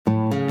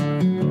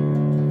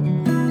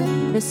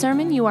The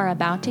sermon you are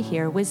about to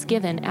hear was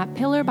given at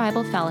Pillar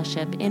Bible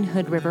Fellowship in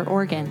Hood River,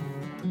 Oregon.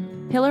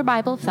 Pillar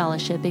Bible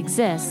Fellowship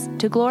exists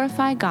to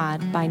glorify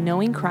God by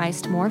knowing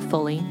Christ more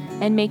fully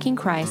and making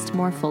Christ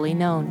more fully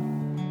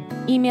known.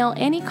 Email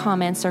any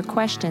comments or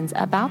questions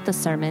about the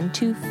sermon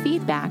to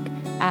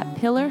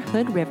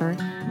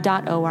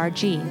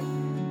feedback@pillarhoodriver.org.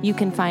 You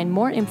can find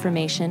more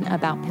information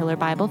about Pillar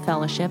Bible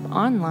Fellowship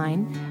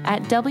online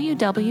at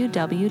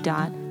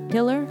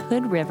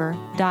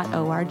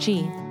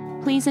www.pillarhoodriver.org.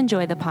 Please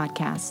enjoy the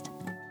podcast.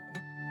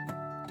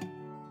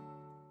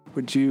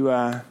 Would you,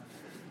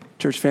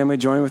 church family,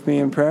 join with me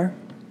in prayer?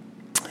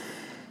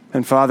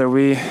 And Father,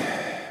 we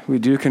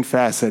do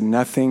confess that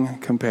nothing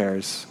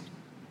compares.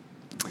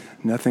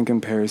 Nothing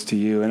compares to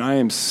you. And I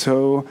am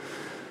so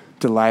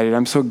delighted.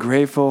 I'm so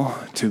grateful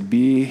to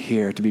be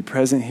here, to be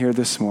present here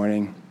this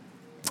morning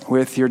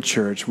with your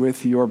church,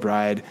 with your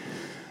bride.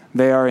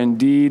 They are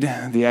indeed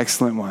the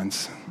excellent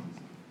ones.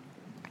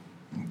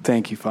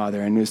 Thank you,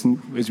 Father. And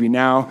as we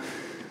now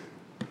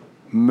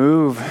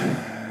move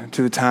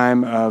to the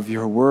time of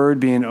your word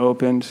being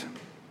opened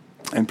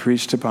and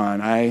preached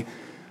upon, I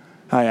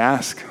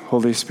ask,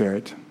 Holy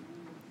Spirit,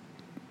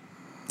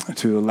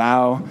 to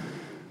allow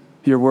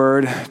your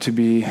word to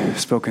be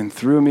spoken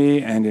through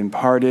me and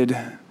imparted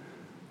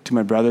to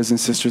my brothers and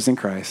sisters in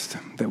Christ,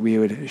 that we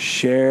would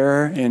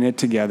share in it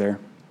together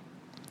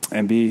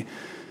and be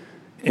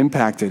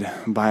impacted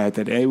by it,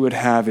 that it would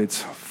have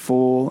its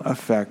full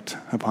effect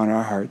upon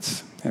our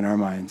hearts and our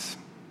minds.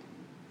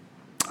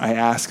 I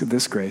ask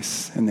this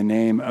grace in the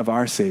name of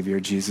our Savior,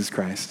 Jesus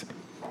Christ.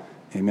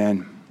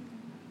 Amen.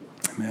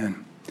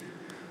 Amen.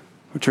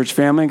 Well, church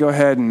family, go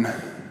ahead and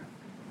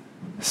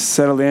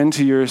settle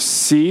into your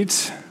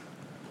seat.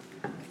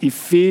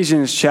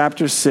 Ephesians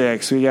chapter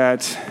 6, we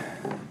got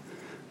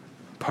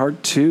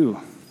part 2.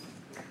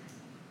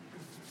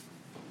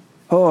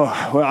 Oh,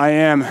 well, I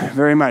am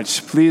very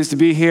much pleased to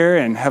be here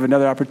and have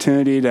another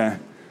opportunity to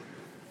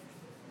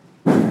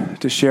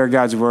share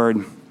God's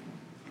word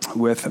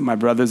with my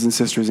brothers and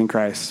sisters in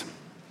Christ.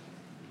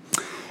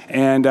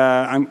 And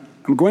I'm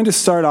going to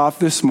start off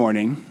this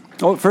morning.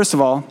 Oh, first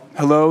of all,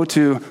 hello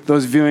to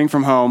those viewing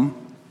from home.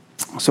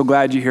 So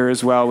glad you're here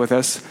as well with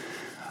us.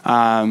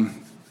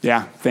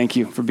 Thank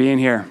you for being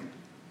here.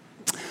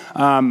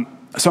 So I'm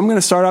going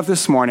to start off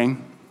this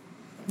morning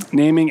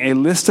naming a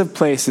list of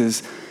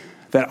places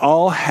that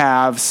all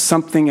have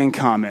something in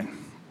common.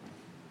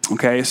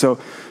 Okay, so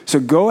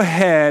go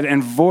ahead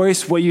and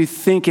voice what you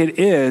think it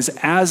is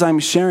as I'm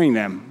sharing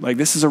them. Like,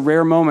 this is a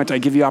rare moment. I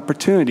give you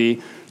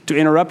opportunity to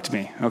interrupt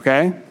me,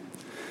 okay?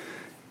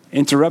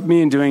 Interrupt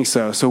me in doing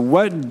so. So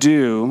what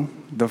do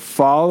the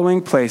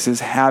following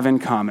places have in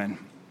common?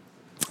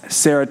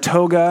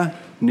 Saratoga,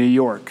 New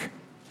York.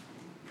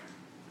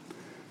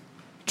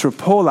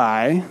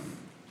 Tripoli,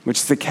 which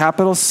is the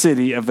capital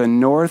city of the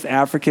North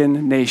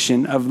African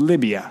nation of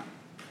Libya.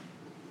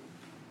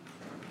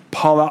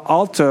 Palo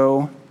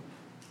Alto,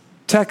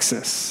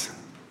 Texas.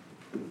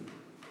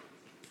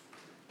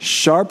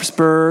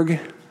 Sharpsburg,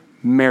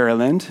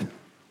 Maryland.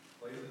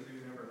 Places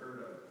you've never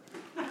heard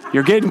of.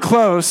 You're getting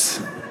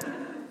close.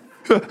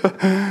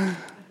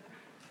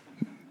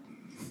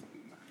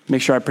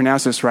 Make sure I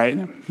pronounce this right.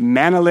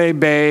 Manilay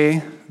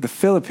Bay, the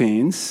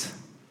Philippines.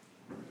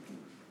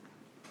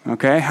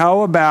 Okay,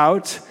 how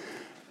about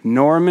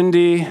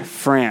Normandy,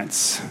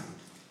 France?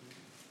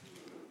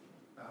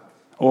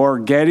 Or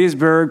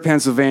Gettysburg,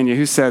 Pennsylvania.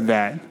 Who said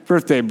that?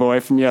 Birthday boy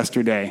from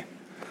yesterday.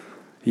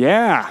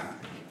 Yeah.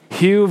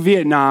 Hue,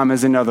 Vietnam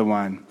is another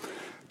one.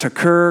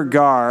 Takur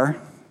Ghar,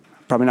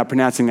 probably not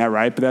pronouncing that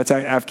right, but that's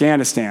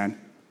Afghanistan.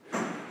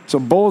 So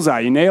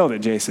bullseye, you nailed it,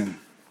 Jason.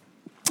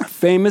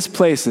 Famous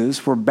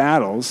places where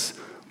battles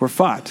were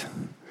fought.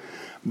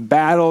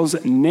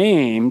 Battles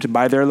named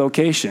by their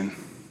location.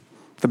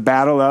 The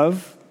Battle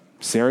of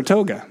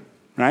Saratoga,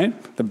 right?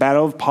 The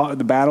Battle of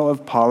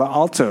Palo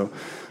Alto.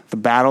 The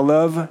Battle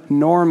of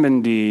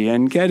Normandy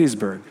and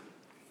Gettysburg,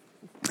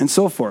 and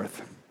so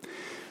forth.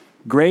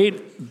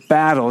 Great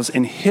battles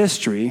in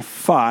history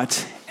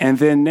fought and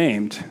then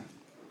named.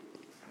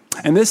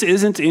 And this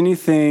isn't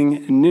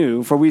anything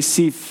new, for we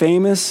see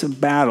famous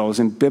battles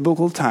in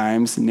biblical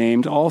times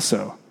named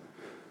also.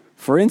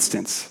 For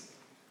instance,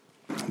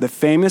 the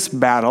famous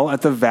battle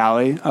at the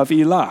Valley of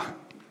Elah,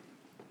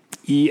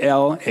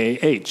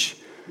 E-L-A-H.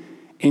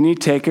 Any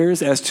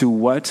takers as to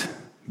what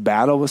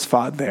battle was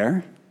fought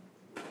there?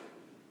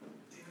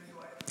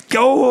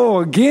 Go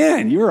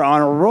again. You're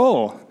on a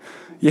roll.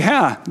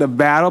 Yeah, the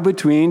battle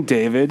between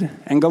David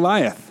and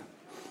Goliath.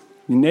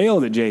 You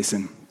nailed it,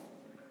 Jason.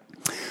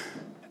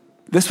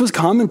 This was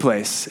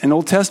commonplace in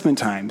Old Testament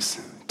times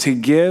to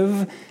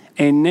give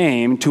a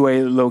name to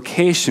a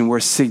location where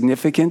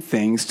significant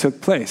things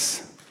took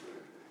place.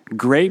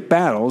 Great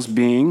battles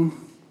being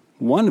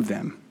one of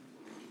them.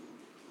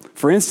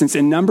 For instance,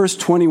 in Numbers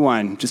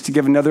 21, just to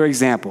give another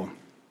example,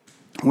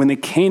 when the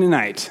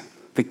Canaanite,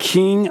 the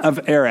king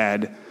of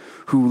Arad,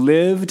 who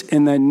lived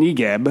in the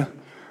Negeb,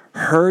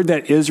 heard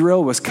that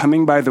Israel was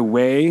coming by the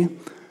way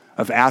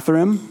of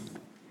Atharim,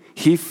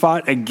 he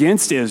fought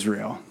against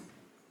Israel.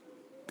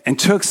 and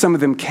took some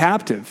of them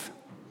captive.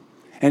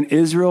 And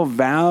Israel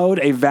vowed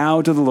a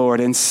vow to the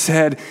Lord and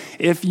said,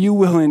 if you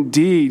will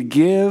indeed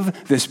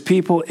give this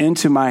people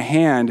into my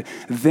hand,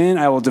 then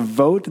I will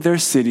devote their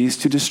cities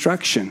to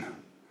destruction.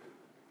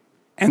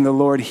 And the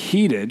Lord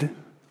heeded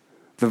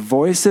the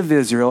voice of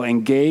Israel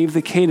and gave over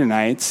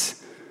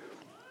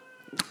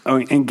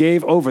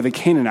the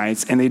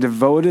Canaanites, and they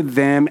devoted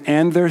them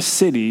and their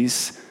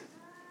cities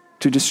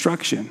to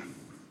destruction.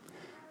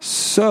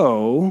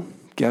 So,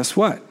 guess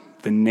what?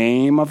 The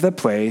name of the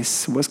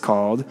place was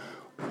called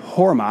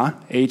Hormah,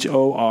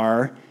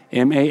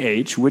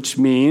 Hormah, which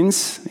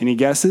means, any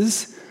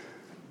guesses?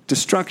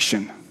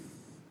 Destruction.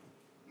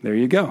 There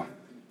you go.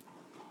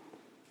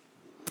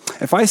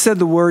 If I said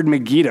the word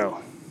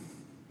Megiddo,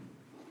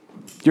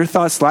 your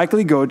thoughts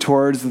likely go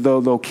towards the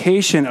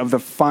location of the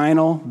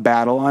final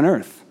battle on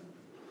earth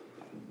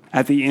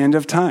at the end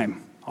of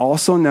time,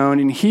 also known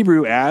in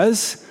Hebrew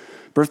as,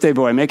 birthday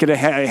boy, make it a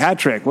hat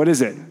trick. What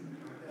is it?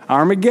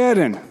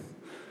 Armageddon.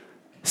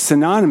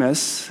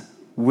 Synonymous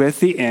with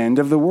the end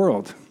of the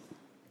world.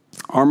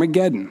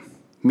 Armageddon,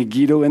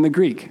 Megiddo in the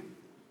Greek,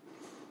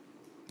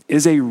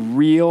 is a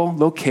real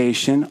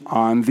location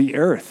on the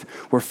earth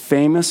where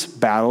famous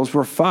battles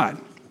were fought,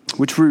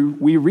 which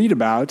we read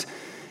about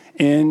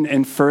in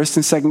 1st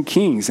and 2nd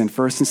Kings and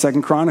 1st and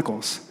 2nd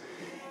Chronicles.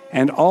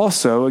 And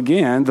also,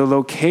 again, the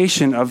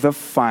location of the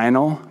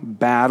final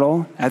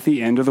battle at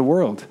the end of the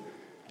world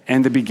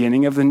and the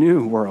beginning of the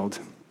new world,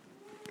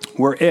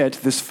 where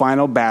this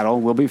final battle,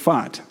 will be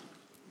fought.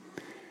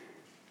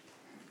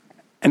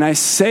 And I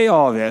say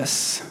all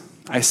this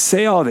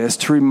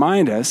to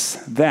remind us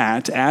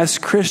that as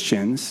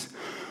Christians,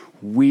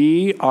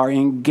 we are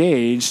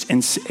engaged in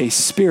a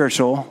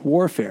spiritual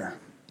warfare.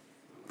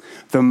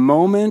 The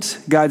moment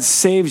God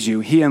saves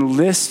you, he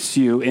enlists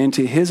you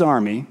into his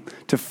army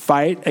to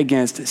fight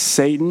against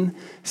Satan,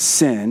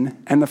 sin,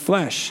 and the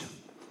flesh.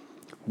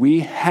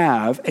 We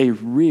have a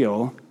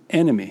real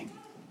enemy,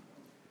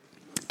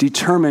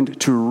 determined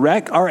to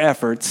wreck our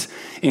efforts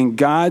in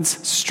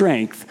God's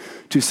strength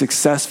to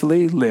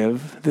successfully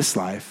live this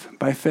life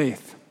by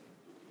faith.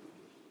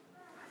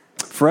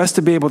 For us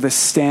to be able to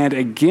stand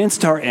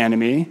against our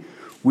enemy,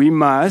 we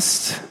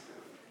must,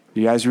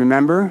 you guys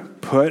remember,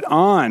 put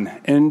on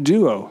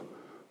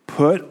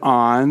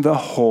the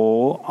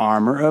whole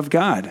armor of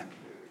God,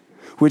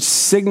 which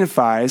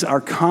signifies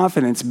our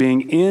confidence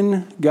being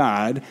in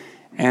God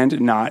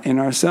and not in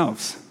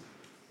ourselves.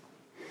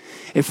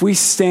 If we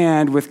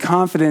stand with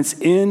confidence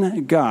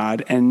in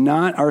God and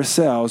not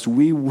ourselves,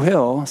 we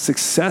will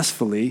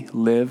successfully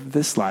live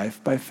this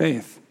life by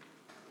faith,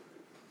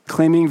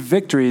 claiming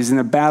victories in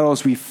the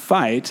battles we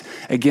fight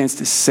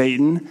against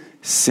Satan,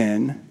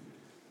 sin,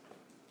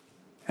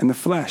 and the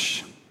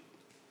flesh.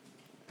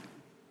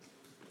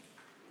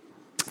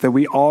 That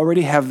we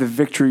already have the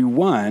victory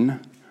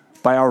won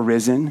by our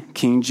risen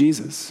King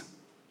Jesus.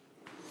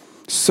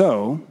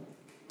 So,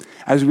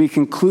 as we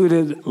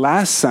concluded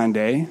last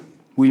Sunday,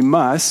 we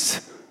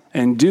must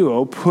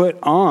put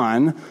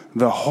on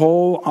the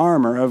whole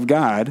armor of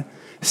God,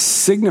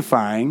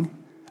 signifying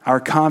our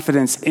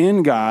confidence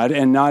in God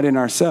and not in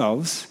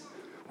ourselves.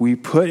 We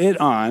put it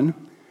on.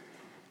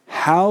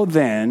 How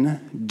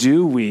then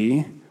do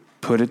we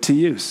put it to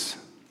use?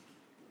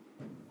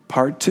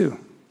 Part 2.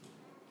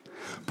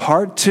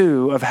 Part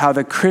 2 of how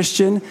the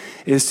Christian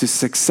is to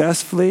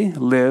successfully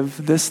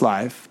live this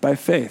life by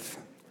faith.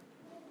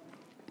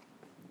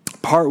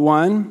 Part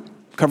 1,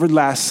 covered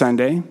last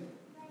Sunday,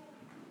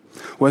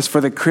 was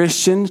for the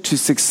Christian to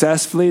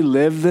successfully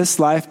live this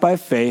life by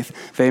faith,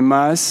 they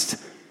must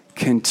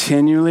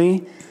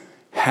continually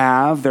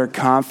have their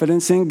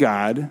confidence in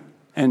God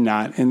and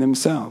not in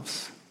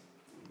themselves.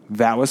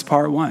 That was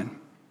part 1.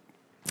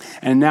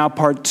 And now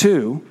part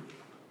 2,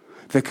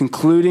 the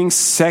concluding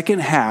second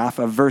half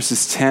of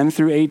verses 10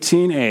 through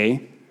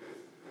 18a,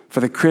 for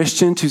the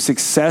Christian to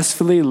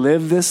successfully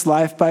live this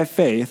life by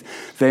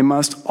faith, they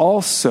must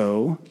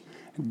also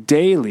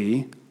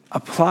daily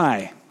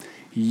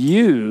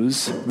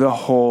use the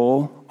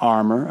whole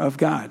armor of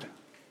God.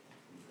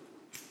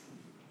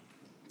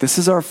 This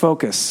is our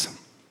focus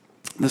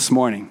this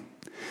morning.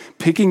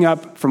 Picking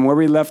up from where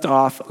we left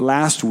off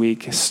last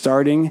week,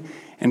 starting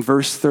in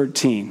verse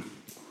 13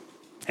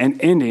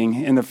 and ending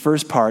in the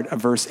first part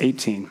of verse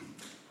 18.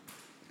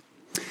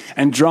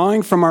 And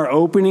drawing from our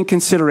opening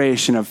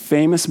consideration of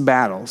famous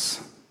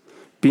battles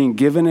being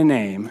given a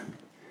name,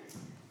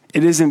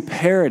 it is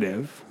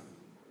imperative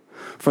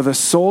for the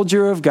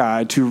soldier of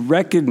God to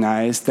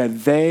recognize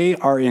that they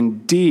are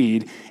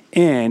indeed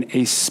in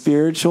a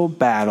spiritual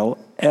battle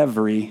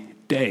every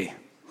day,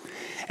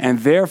 and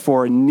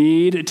therefore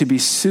need to be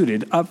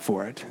suited up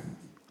for it.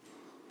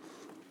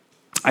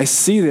 I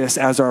see this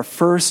as our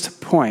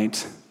first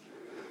point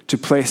to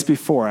place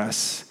before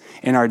us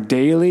in our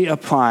daily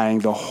applying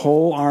the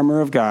whole armor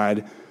of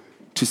God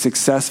to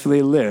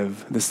successfully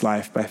live this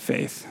life by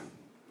faith.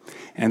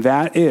 And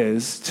that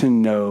is to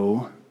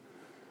know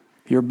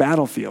your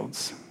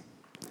battlefields.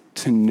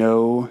 To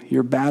know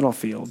your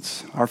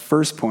battlefields. Our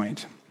first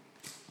point,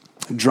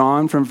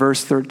 drawn from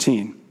verse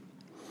 13.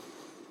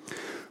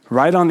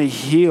 right on the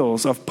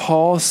heels of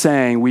Paul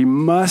saying we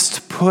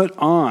must put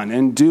on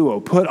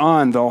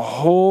the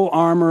whole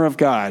armor of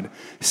God,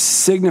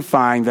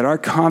 signifying that our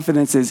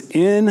confidence is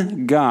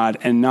in God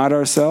and not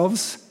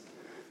ourselves.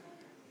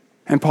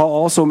 And Paul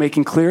also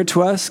making clear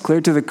to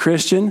the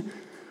Christian,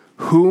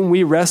 whom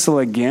we wrestle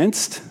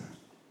against,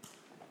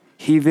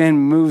 he then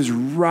moves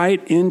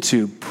right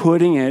into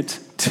putting it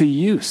to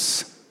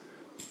use.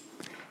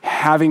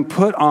 Having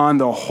put on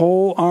the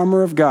whole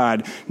armor of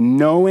God,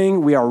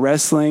 knowing we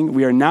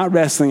are not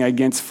wrestling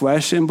against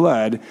flesh and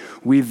blood,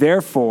 we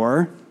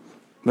therefore,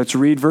 let's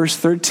read verse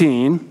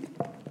 13,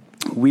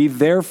 we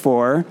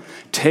therefore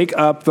take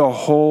up the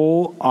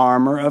whole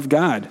armor of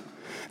God,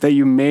 that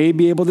you may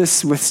be able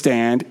to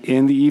withstand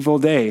in the evil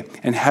day,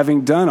 and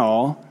having done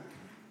all,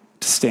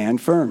 to stand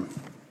firm.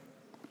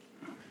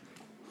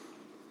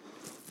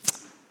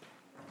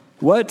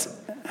 What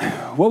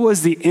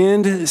was the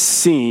end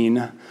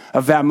scene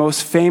of that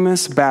most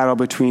famous battle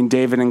between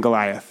David and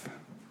Goliath?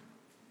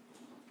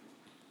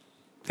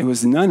 It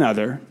was none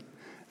other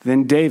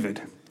than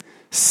David,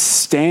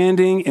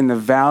 standing in the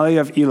valley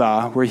of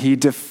Elah, where he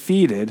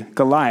defeated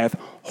Goliath,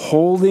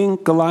 holding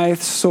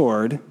Goliath's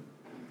sword,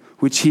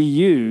 which he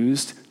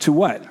used to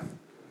what?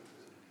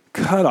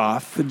 Cut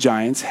off the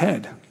giant's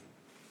head.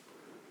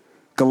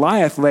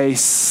 Goliath lay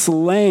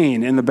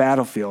slain in the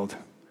battlefield,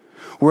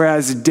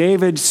 whereas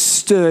David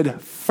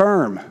stood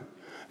firm,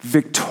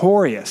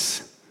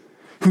 victorious,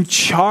 who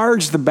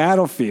charged the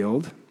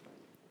battlefield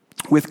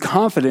with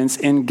confidence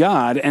in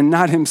God and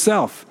not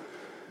himself.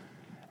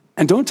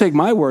 And don't take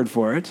my word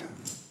for it.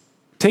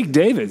 Take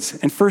David's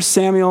in 1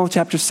 Samuel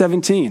chapter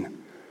 17.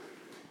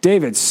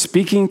 David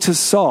speaking to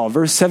Saul,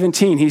 verse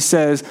 17, he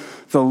says,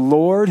 "The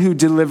Lord who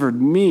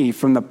delivered me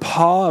from the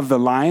paw of the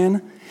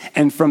lion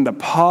and from the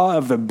paw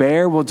of the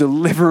bear will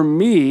deliver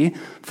me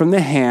from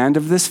the hand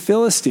of this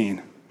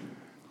Philistine."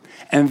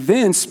 And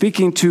then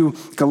speaking to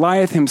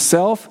Goliath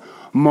himself,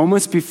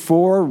 moments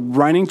before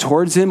running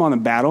towards him on the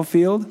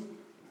battlefield,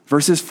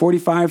 verses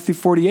 45 through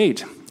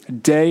 48,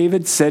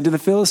 David said to the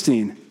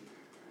Philistine,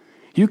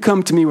 "You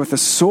come to me with a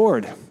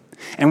sword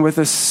and with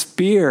a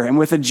spear and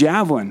with a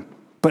javelin,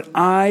 but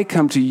I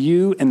come to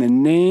you in the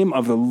name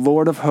of the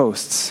Lord of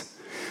hosts,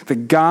 the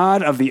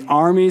God of the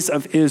armies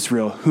of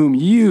Israel, whom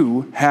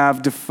you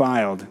have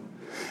defiled.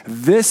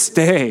 This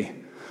day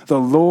the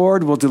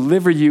Lord will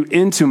deliver you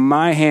into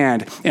my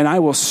hand, and I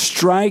will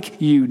strike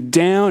you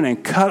down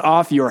and cut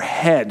off your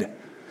head.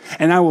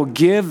 And I will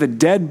give the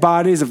dead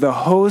bodies of the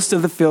host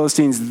of the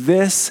Philistines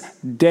this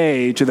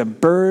day to the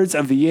birds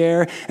of the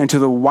air and to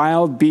the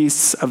wild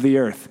beasts of the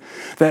earth,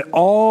 that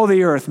all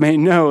the earth may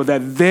know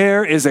that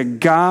there is a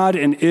God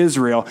in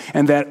Israel,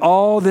 and that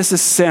all this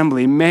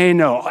assembly may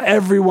know,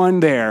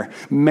 everyone there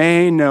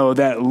may know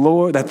that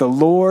the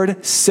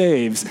Lord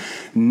saves,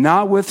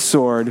 not with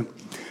sword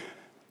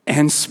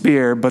and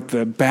spear, but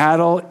the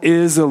battle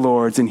is the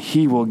Lord's, and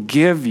he will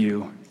give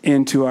you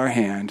into our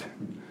hand."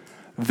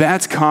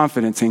 That's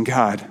confidence in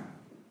God.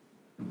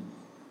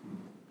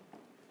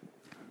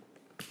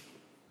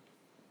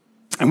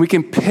 And we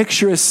can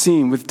picture a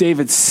scene with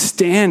David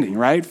standing,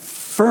 right,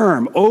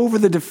 firm over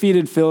the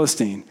defeated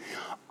Philistine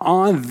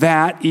on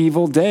that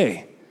evil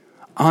day,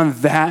 on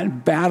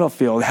that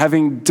battlefield,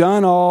 having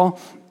done all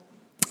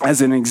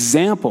as an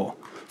example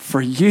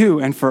for you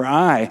and for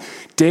I.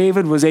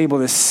 David was able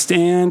to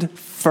stand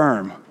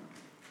firm.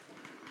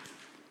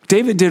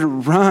 David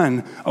didn't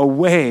run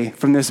away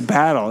from this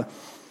battle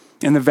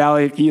in the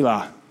valley of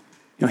Elah.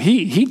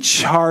 He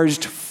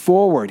charged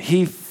forward.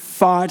 He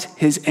fought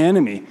his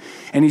enemy,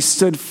 and he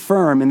stood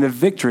firm in the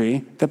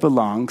victory that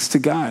belongs to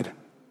God.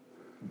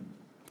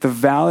 The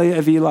valley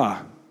of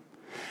Elah,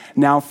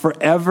 now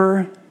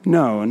forever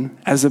known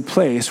as a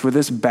place where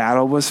this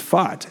battle was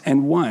fought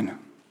and won.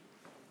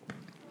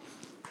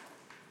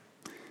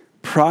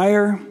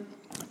 Prior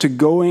to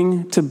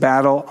going to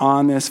battle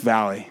on this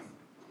valley,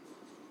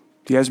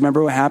 do you guys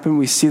remember what happened?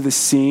 We see the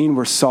scene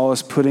where Saul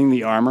is putting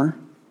the armor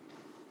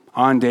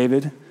on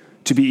David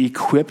to be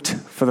equipped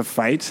for the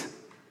fight.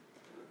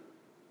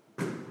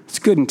 It's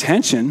good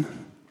intention,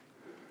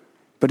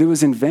 but it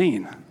was in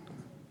vain.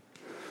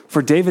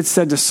 For David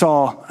said to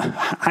Saul,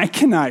 I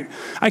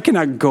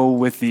cannot go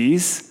with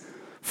these,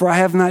 for I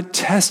have not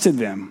tested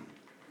them.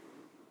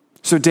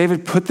 So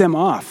David put them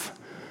off.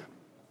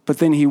 But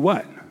then he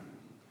what?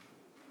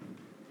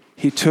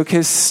 He took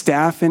his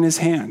staff in his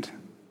hand,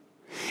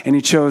 and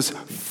he chose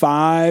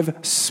 5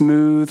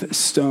 smooth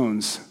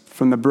stones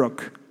from the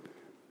brook,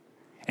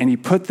 and he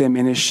put them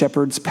in his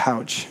shepherd's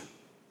pouch,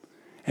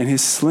 and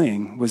his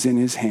sling was in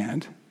his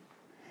hand,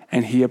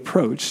 and he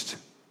approached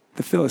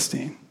the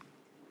Philistine.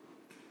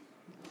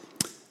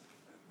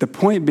 The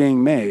point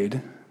being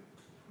made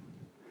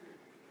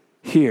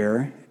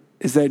here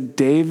is that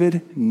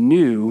David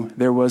knew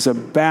there was a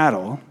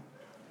battle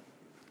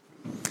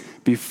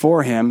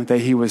before him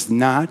that he was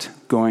not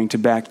going to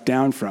back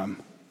down from.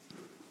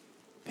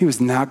 He was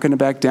not going to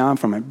back down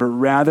from it, but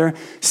rather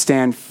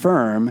stand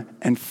firm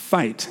and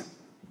fight.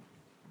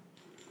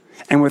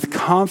 And with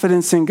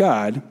confidence in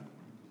God,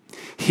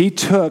 he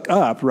took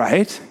up.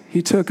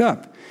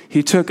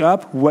 He took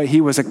up what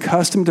he was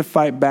accustomed to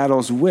fight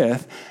battles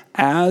with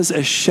as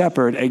a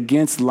shepherd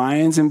against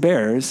lions and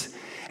bears,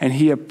 and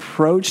he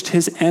approached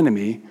his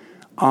enemy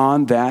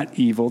on that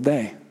evil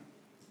day.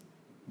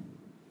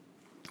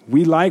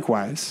 We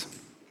likewise,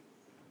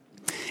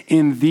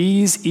 in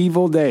these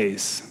evil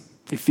days,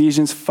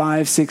 Ephesians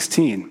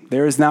 5:16,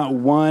 there is not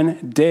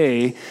one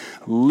day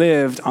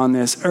lived on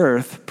this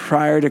earth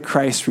prior to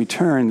Christ's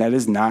return that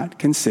is not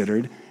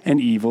considered an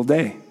evil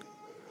day.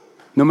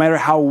 No matter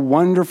how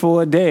wonderful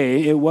a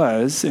day it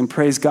was, and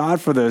praise God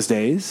for those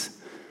days,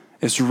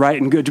 it's right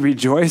and good to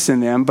rejoice in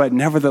them, but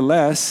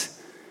nevertheless,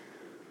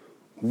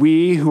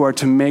 we who are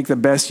to make the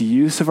best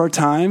use of our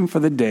time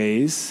for the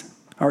days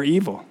are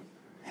evil.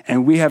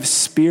 And we have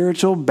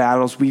spiritual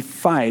battles we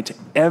fight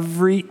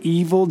every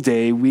evil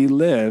day we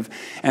live,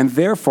 and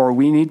therefore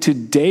we need to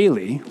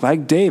daily,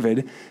 like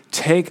David,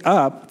 take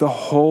up the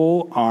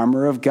whole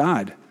armor of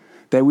God,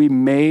 that we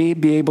may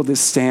be able to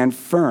stand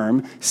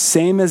firm,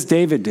 same as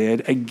David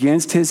did,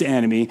 against his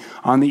enemy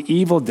on the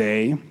evil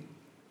day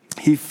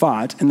he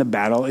fought in the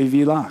battle of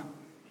Elah.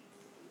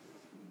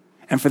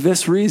 And for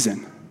this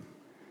reason,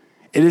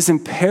 it is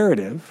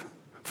imperative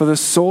for the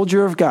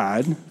soldier of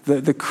God,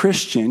 the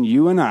Christian,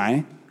 you and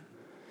I,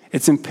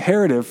 it's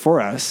imperative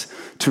for us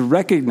to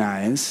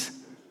recognize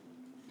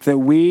that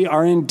we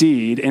are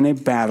indeed in a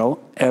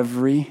battle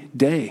every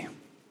day,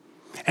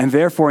 and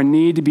therefore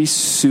need to be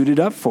suited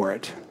up for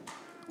it.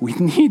 We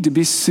need to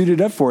be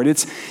suited up for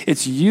it.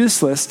 It's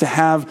useless to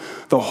have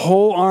the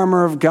whole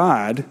armor of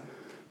God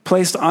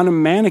placed on a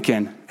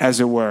mannequin, as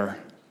it were,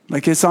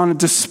 like it's on a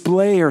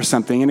display or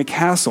something in a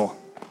castle.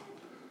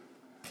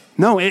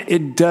 No,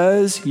 it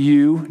does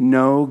you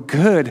no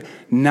good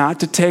not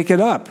to take it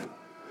up,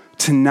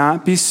 to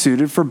not be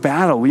suited for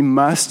battle. We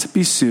must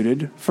be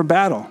suited for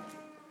battle.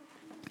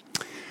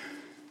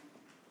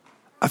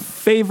 A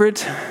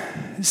favorite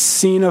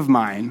scene of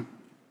mine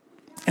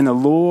in the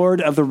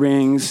Lord of the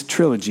Rings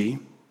trilogy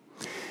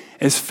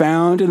is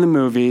found in the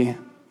movie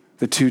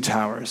The Two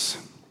Towers.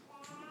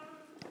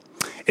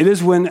 It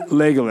is when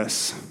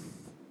Legolas,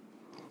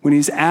 when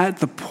he's at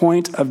the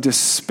point of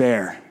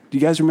despair. Do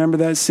you guys remember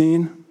that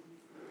scene?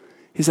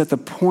 He's at the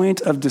point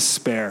of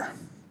despair,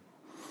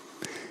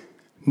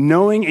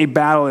 knowing a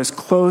battle is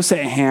close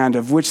at hand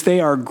of which they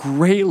are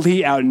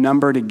greatly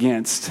outnumbered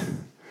against.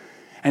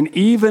 And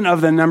even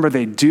of the number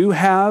they do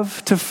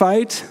have to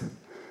fight,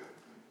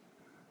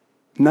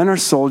 none are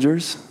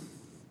soldiers.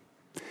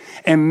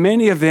 And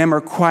many of them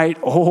are quite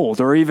old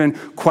or even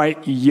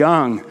quite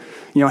young,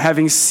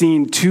 having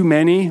seen too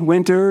many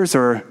winters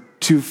or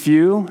too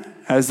few,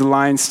 as the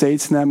line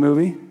states in that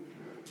movie,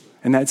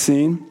 in that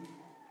scene.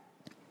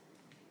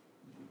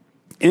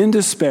 In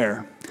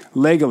despair,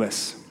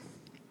 Legolas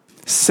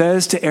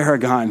says to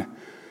Aragorn,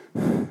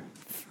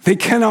 they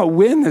cannot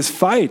win this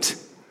fight.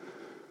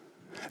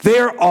 They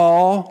are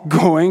all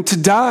going to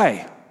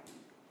die.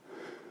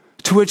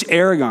 To which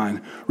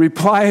Aragorn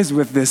replies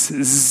with this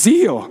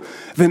zeal,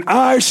 then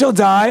I shall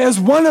die as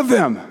one of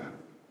them.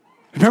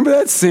 Remember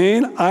that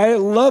scene? I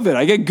love it.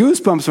 I get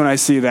goosebumps when I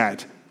see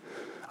that.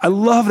 I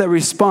love that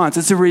response.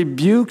 It's a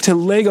rebuke to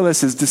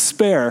Legolas's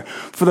despair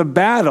for the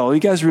battle. You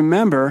guys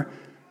remember,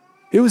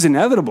 it was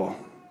inevitable.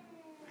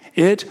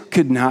 It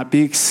could not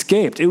be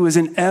escaped. It was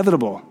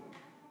inevitable.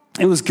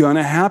 It was going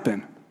to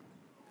happen.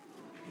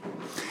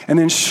 And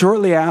then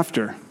shortly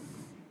after,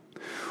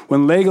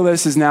 when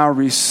Legolas is now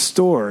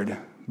restored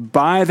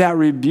by that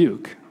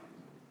rebuke,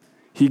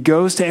 he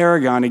goes to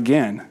Aragorn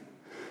again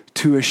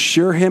to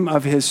assure him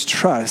of his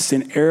trust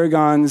in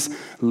Aragorn's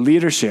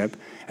leadership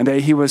and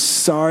that he was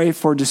sorry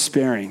for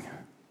despairing.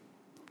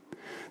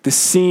 The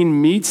scene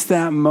meets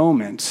that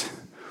moment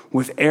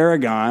with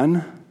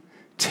Aragorn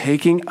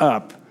taking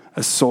up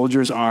a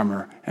soldier's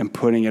armor and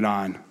putting it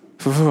on.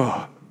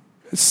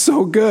 It's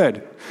so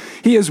good.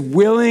 He is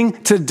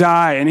willing to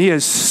die, and he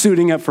is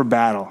suiting up for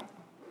battle.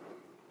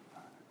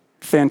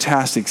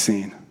 Fantastic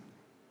scene.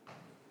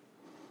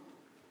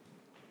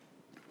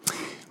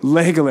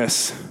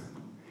 Legolas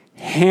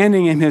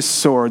handing him his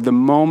sword the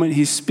moment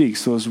he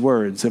speaks those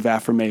words of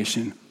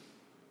affirmation.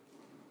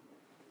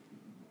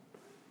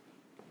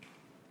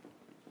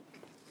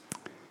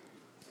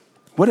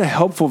 What a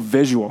helpful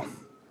visual,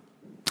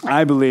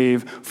 I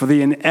believe, for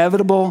the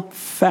inevitable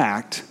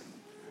fact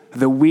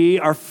that we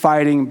are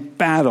fighting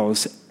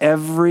battles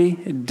every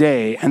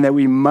day and that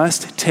we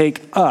must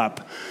take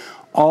up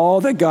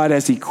all that God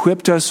has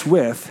equipped us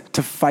with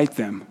to fight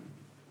them,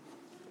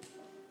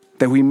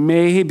 that we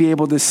may be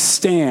able to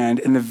stand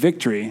in the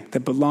victory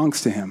that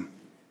belongs to him.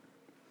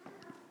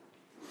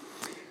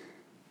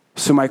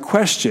 So my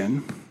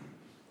question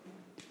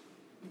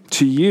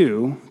to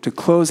you, to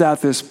close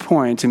out this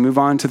point and move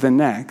on to the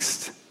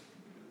next,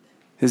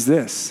 is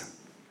this.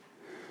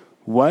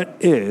 What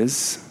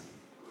is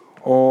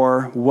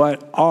or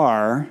what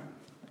are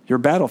your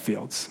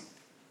battlefields?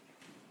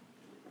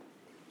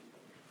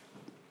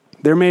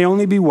 There may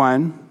only be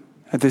one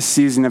at this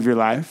season of your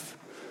life,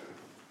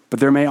 but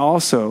there may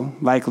also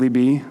likely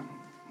be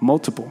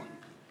multiple.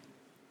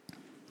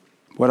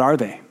 What are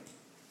they?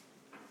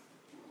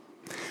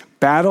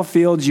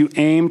 battlefields you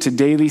aim to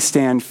daily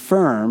stand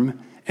firm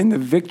in the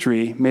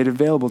victory made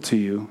available to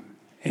you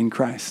in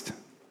Christ.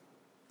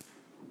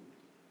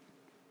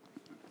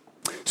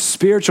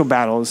 Spiritual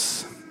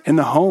battles in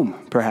the home,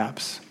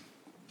 perhaps,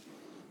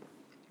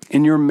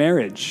 in your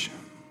marriage,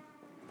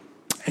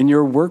 in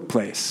your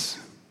workplace,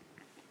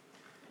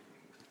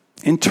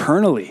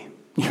 internally,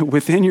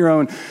 within your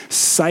own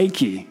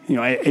psyche.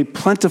 A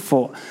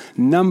plentiful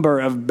number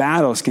of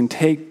battles can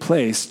take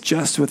place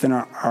just within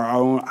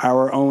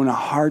our own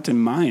heart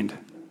and mind.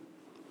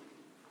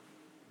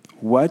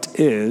 What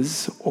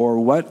is or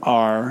what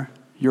are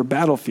your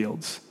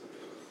battlefields?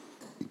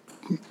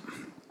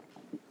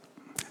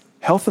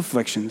 Health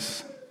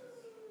afflictions,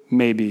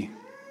 maybe.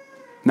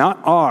 Not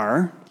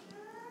are,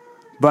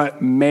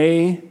 but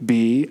may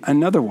be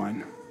another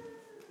one.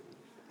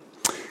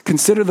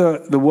 Consider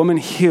the woman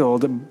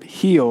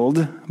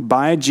healed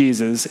by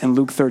Jesus in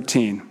Luke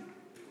 13.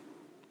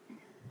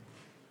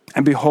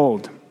 And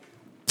behold,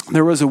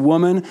 there was a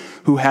woman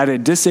who had a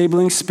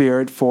disabling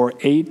spirit for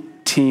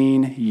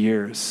 18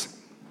 years.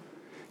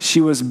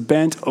 She was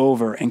bent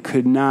over and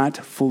could not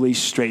fully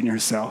straighten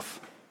herself.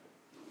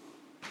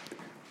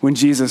 When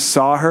Jesus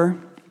saw her,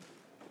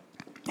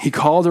 he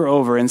called her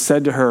over and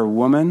said to her,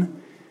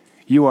 "Woman,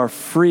 you are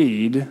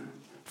freed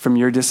from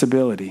your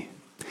disability."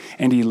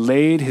 And he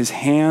laid his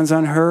hands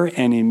on her,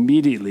 and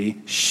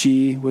immediately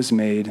she was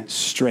made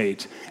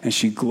straight, and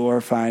she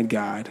glorified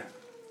God.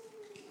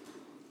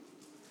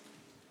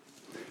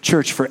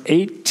 Church, for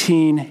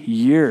 18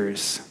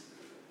 years,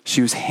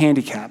 she was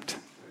handicapped,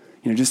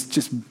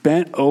 just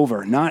bent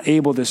over, not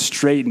able to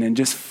straighten and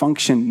just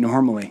function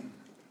normally.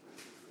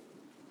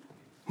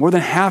 More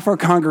than half our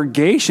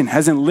congregation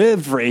hasn't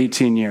lived for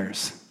 18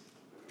 years.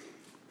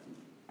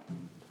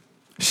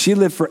 She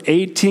lived for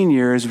 18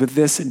 years with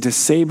this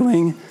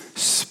disabling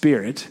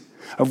spirit,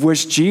 of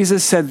which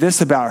Jesus said this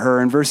about her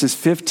in verses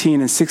 15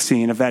 and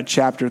 16 of that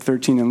chapter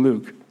 13 in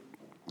Luke.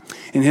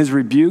 In his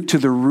rebuke to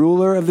the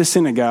ruler of the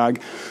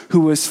synagogue, who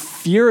was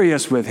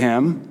furious with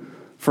him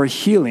for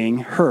healing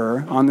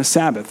her on the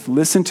Sabbath.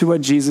 Listen to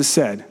what Jesus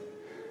said.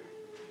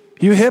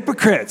 "You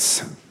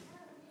hypocrites!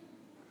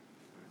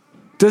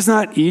 Does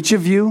not each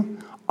of you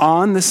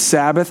on the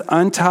Sabbath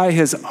untie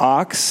his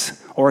ox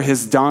or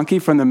his donkey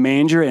from the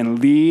manger and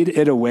lead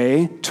it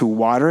away to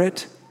water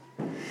it?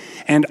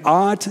 And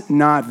ought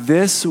not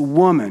this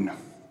woman,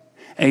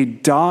 a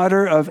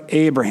daughter of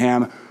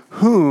Abraham,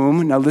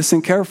 now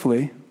listen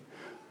carefully,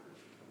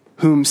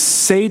 whom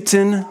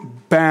Satan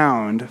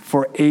bound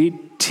for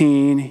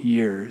 18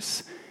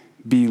 years,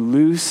 be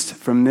loosed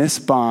from this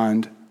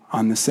bond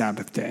on the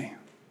Sabbath day?"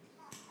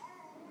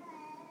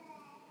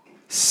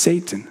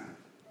 Satan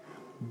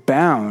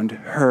bound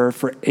her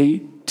for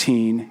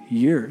 18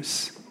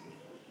 years.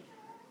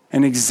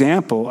 An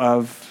example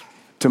of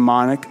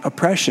demonic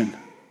oppression.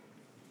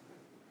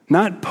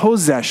 Not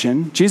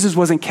possession. Jesus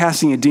wasn't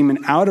casting a demon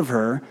out of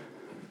her,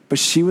 but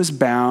she was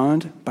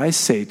bound by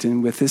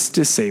Satan with this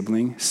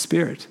disabling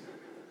spirit.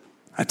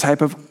 A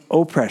type of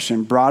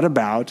oppression brought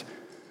about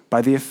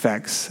by the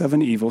effects of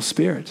an evil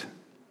spirit.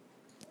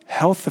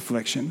 Health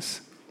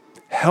afflictions.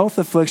 Health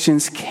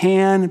afflictions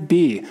can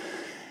be.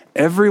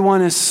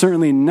 Everyone is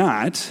certainly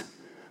not,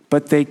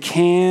 but they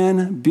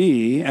can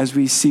be, as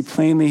we see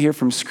plainly here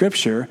from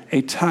Scripture,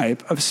 a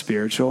type of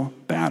spiritual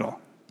battle.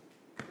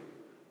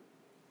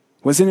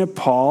 Wasn't it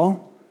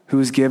Paul who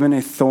was given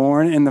a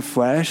thorn in the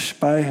flesh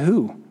by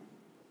who?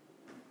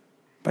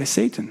 By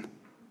Satan.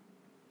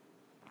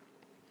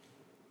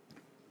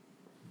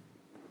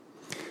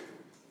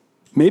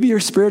 Maybe your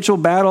spiritual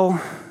battle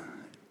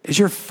is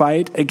your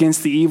fight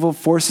against the evil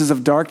forces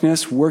of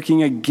darkness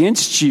working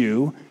against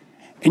you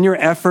in your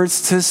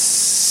efforts to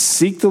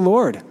seek the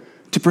Lord,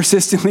 to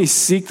persistently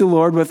seek the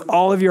Lord with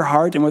all of your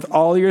heart and with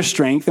all your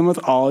strength and with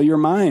all your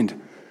mind.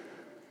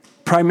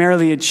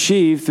 Primarily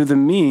achieved through the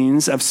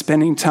means of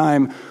spending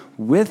time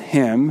with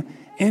him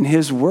in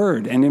his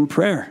word and in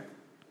prayer.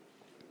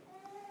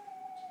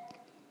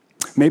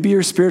 Maybe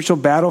your spiritual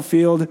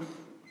battlefield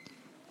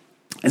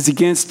is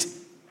against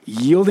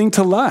yielding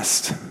to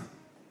lust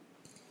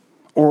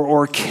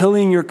or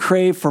killing your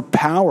crave for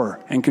power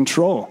and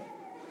control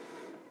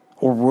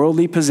or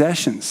worldly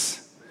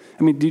possessions.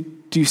 Do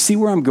you see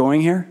where I'm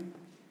going here?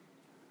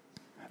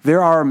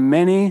 There are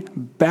many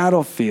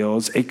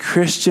battlefields a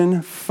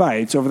Christian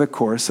fights over the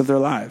course of their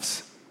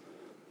lives.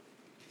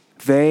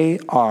 They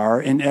are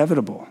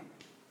inevitable.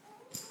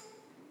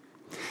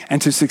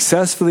 And to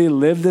successfully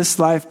live this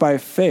life by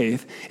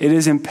faith, it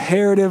is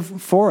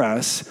imperative for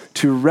us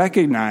to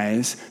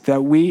recognize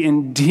that we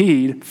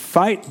indeed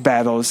fight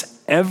battles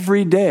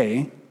every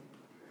day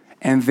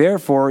and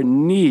therefore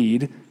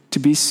need to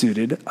be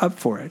suited up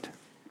for it.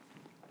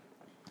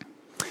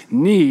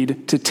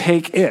 Need to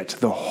take it,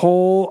 the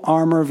whole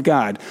armor of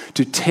God,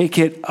 to take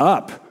it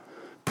up,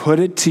 put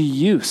it to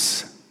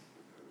use.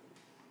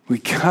 We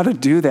got to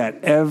do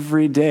that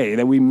every day,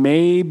 that we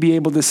may be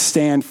able to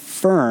stand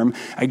firm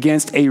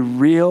against a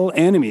real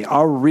enemy,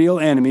 our real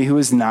enemy who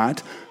is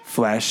not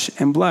flesh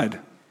and blood.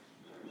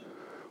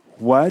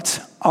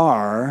 What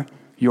are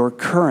your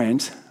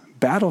current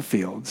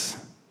battlefields.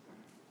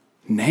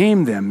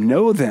 Name them,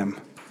 know them.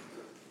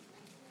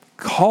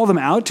 Call them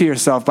out to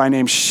yourself by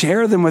name.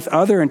 Share them with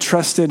other and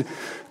trusted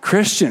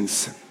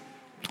Christians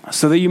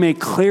so that you may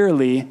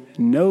clearly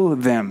know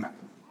them.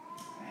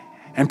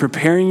 And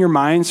preparing your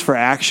minds for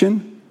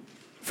action,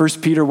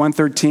 1 Peter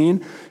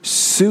 1:13,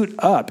 suit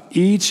up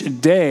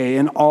each day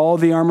in all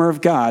the armor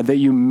of God that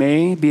you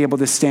may be able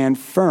to stand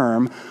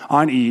firm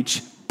on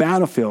each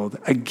battlefield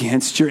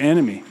against your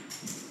enemy,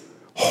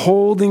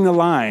 holding the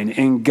line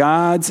in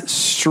God's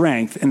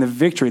strength and the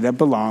victory that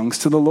belongs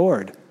to the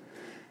Lord.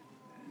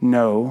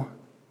 Know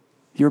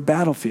your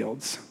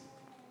battlefields.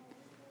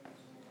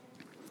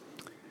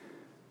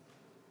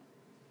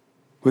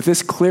 With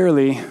this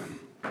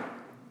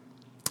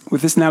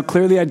now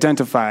clearly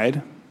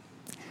identified,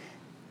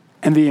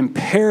 and the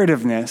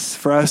imperativeness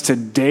for us to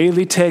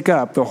daily take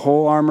up the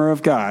whole armor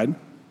of God,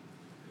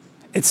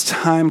 it's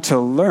time to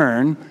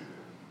learn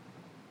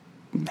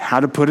how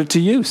to put it to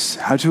use,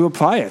 how to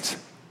apply it,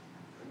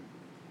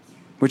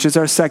 which is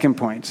our second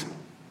point.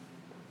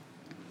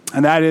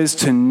 And that is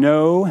to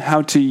know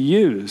how to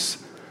use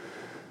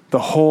the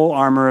whole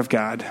armor of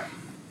God.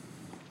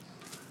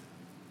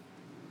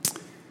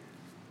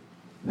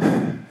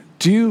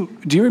 Do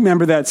you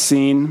remember that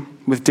scene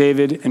with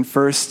David in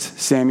 1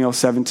 Samuel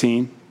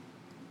 17?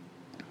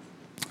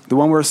 The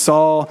one where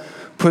Saul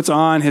puts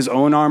on his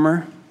own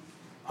armor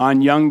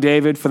on young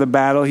David for the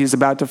battle he's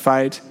about to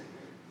fight.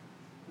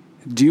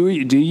 Do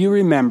you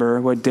remember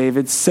what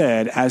David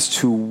said as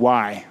to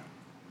why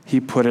he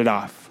put it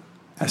off?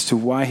 As to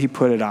why he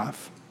put it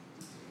off.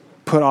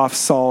 Put off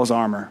Saul's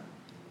armor.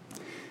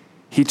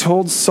 He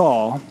told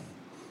Saul,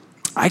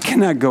 I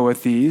cannot go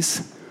with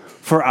these,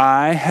 for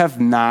I have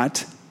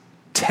not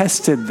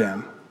tested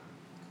them.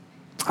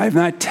 I have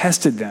not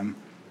tested them.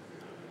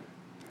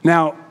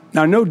 Now,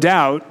 no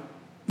doubt,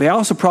 they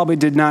also probably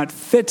did not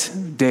fit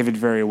David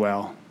very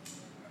well.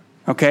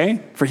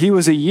 Okay? For he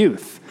was a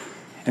youth.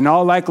 In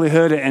all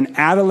likelihood, an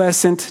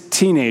adolescent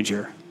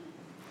teenager.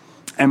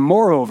 And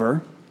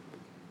moreover,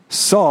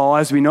 Saul,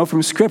 as we know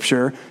from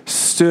Scripture,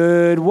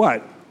 stood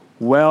what?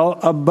 Well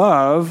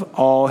above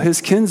all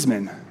his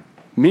kinsmen.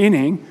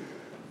 Meaning,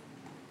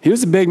 he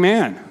was a big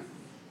man.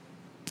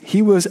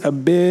 He was a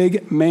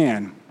big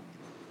man.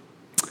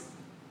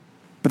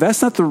 But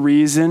that's not the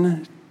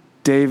reason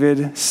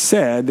David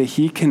said that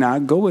he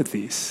cannot go with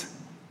these.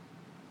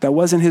 That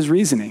wasn't his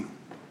reasoning.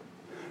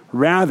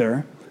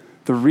 Rather,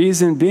 the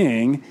reason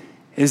being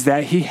is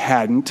that he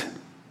hadn't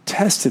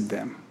tested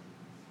them.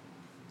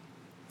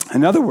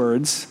 In other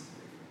words,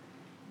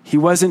 he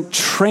wasn't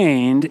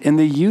trained in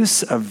the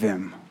use of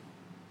them.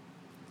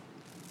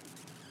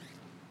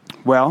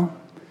 Well,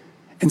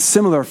 in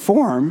similar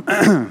form,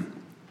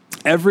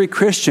 every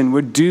Christian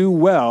would do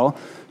well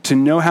to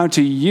know how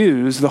to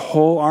use the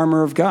whole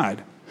armor of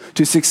God,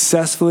 to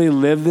successfully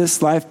live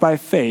this life by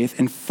faith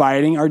in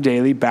fighting our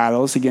daily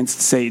battles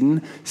against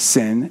Satan,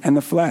 sin, and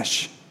the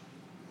flesh.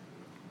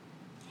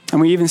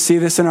 And we even see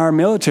this in our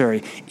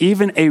military.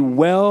 Even a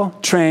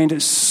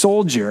well-trained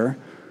soldier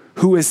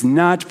who is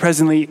not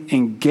presently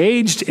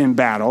engaged in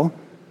battle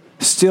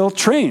still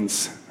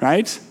trains,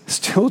 right?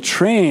 Still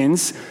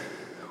trains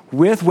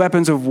with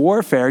weapons of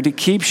warfare to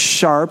keep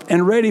sharp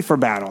and ready for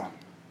battle.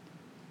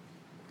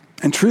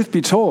 And truth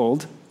be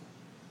told,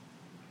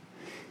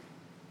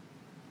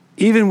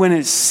 even when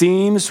it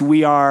seems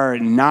we are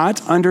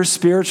not under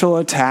spiritual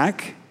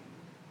attack,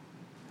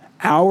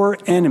 our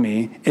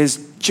enemy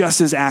is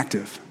just as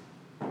active,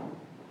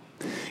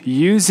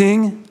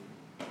 using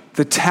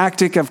the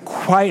tactic of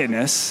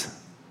quietness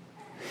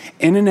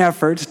in an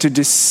effort to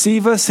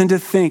deceive us into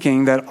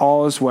thinking that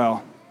all is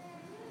well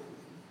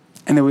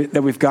and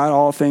that we've got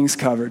all things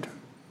covered,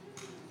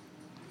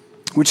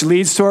 which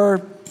leads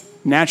to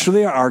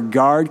naturally our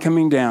guard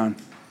coming down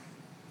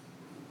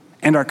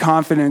and our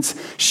confidence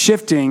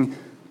shifting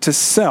to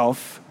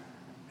self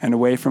and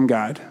away from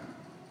God,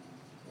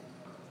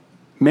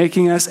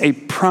 making us a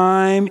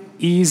prime,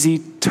 easy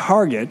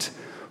target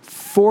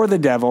for the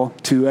devil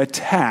to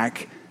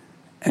attack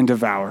and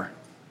devour.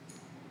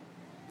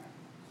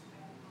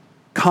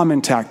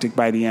 Common tactic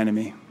by the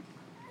enemy.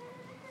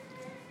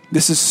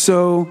 This is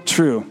so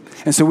true.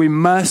 And so we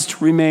must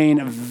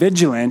remain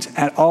vigilant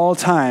at all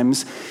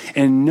times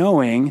in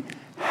knowing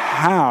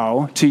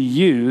how to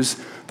use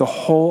the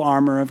whole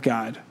armor of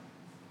God.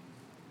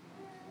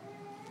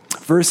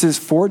 Verses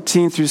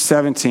 14 through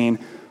 17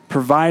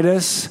 provide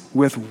us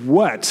with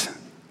what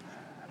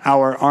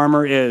our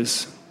armor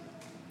is.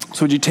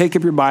 So would you take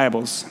up your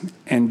Bibles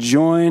and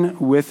join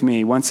with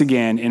me once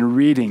again in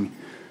reading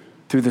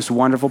through this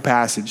wonderful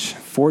passage,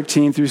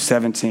 14 through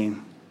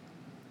 17.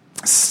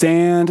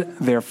 Stand,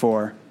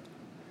 therefore,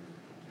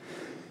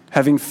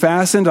 having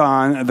fastened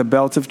on the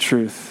belt of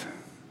truth,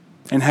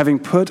 and having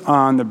put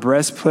on the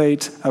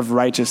breastplate of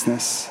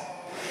righteousness,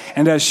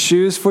 and as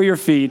shoes for your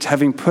feet,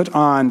 having put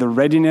on the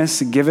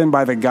readiness given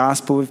by the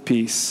gospel of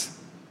peace.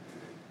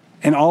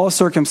 In all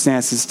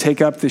circumstances,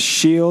 take up the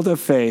shield of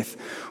faith,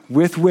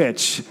 with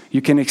which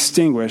you can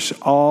extinguish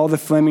all the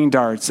flaming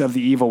darts of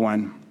the evil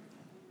one.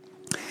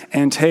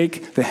 and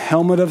take the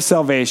helmet of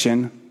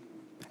salvation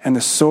and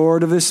the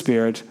sword of the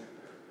Spirit,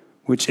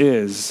 which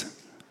is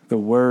the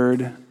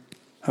Word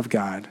of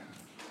God.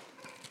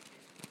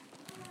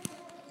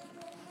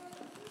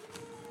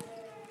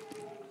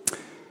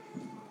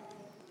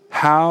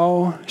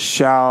 How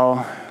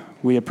shall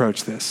we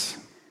approach this?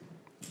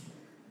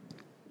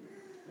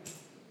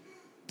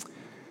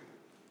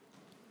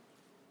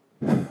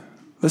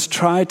 Let's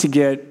try to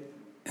get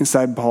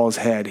inside Paul's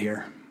head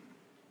here.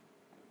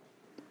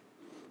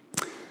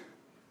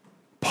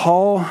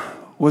 Paul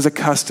was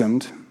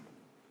accustomed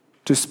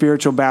to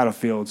spiritual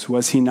battlefields,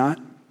 was he not?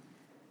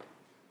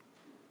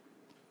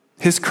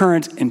 His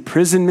current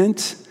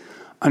imprisonment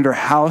under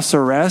house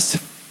arrest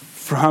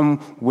from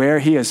where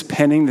he is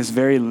penning this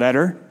very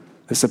letter,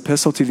 this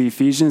epistle to the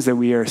Ephesians that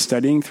we are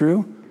studying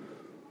through,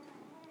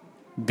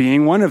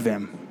 being one of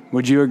them.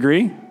 Would you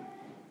agree?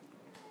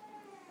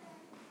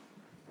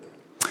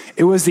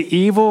 It was the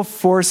evil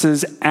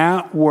forces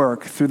at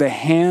work through the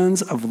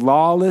hands of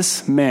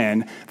lawless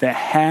men that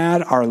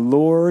had our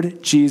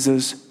Lord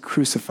Jesus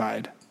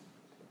crucified.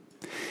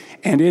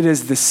 And it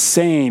is the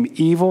same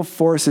evil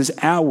forces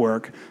at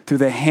work through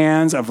the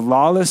hands of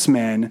lawless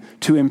men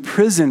to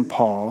imprison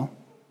Paul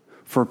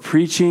for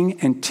preaching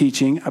and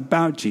teaching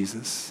about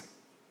Jesus.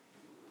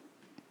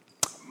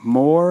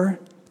 More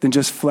than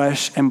just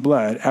flesh and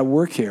blood at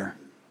work here.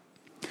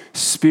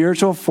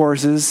 Spiritual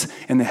forces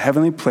in the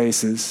heavenly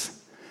places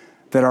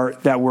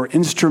that were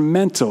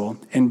instrumental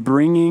in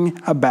bringing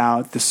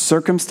about the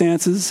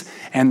circumstances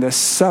and the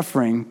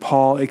suffering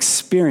Paul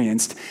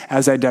experienced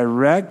as a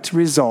direct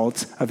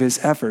result of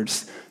his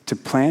efforts to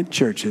plant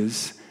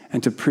churches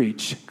and to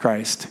preach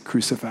Christ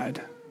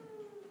crucified.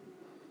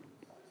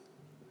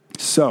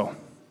 So,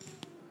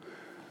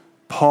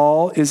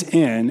 Paul is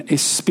in a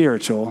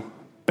spiritual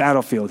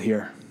battlefield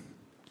here.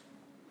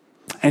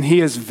 And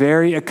he is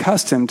very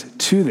accustomed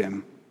to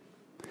them.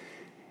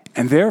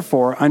 And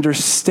therefore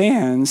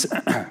understands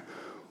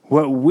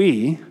what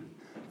we,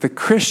 the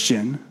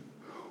Christian,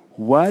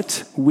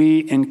 what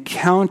we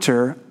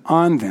encounter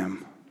on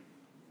them.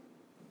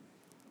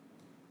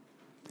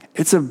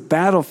 It's a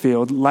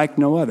battlefield like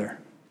no other.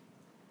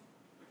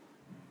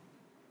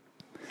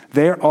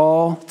 They're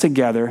all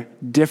together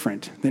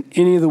different than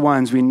any of the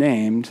ones we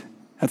named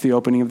at the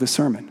opening of the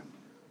sermon.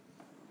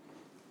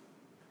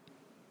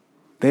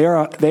 They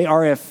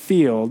are a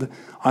field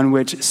on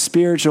which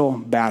spiritual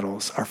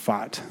battles are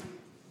fought.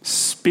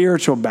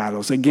 Spiritual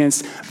battles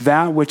against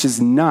that which is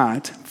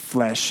not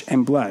flesh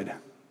and blood.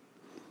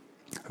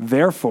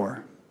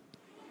 Therefore,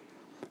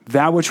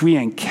 that which we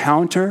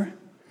encounter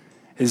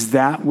is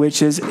that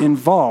which is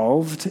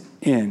involved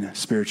in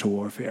spiritual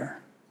warfare.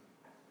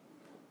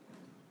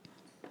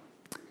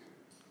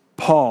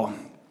 Paul,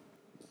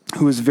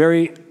 who is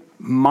very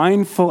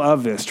mindful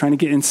of this, trying to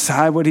get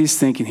inside what he's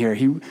thinking here.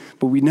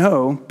 But we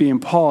know, being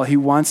Paul, he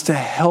wants to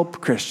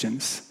help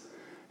Christians,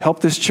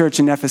 help this church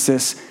in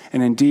Ephesus,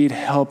 and indeed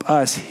help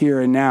us here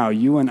and now,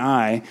 you and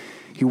I.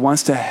 He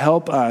wants to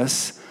help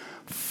us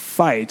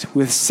fight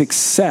with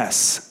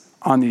success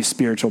on these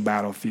spiritual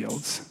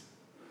battlefields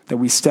that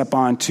we step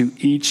on to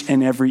each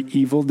and every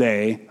evil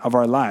day of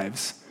our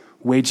lives,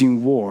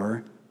 waging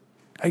war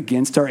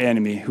against our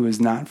enemy who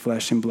is not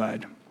flesh and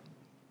blood.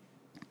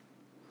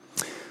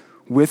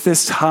 With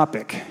this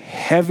topic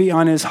heavy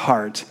on his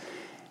heart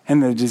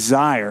and the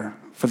desire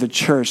for the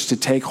church to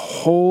take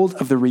hold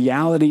of the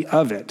reality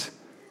of it,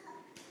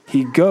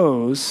 he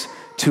goes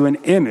to an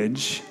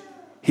image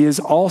he is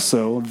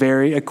also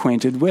very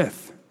acquainted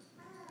with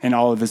in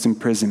all of his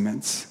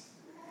imprisonments,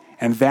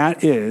 and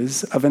that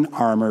is of an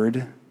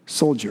armored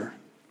soldier,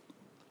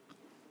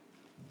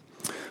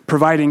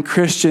 providing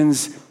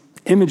Christians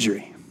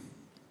imagery.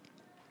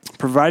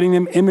 Providing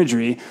them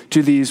imagery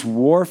to these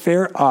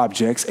warfare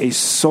objects a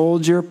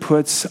soldier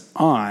puts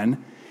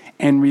on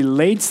and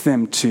relates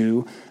them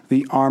to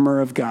the armor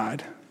of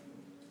God,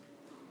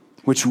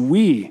 which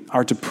we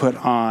are to put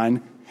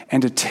on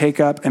and to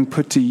take up and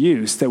put to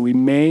use that we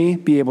may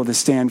be able to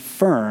stand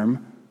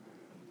firm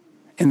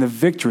in the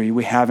victory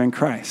we have in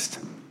Christ.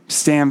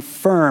 Stand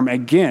firm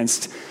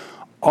against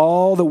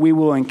all that we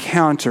will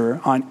encounter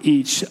on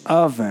each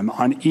of them,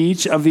 on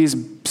each of these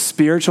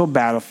spiritual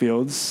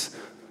battlefields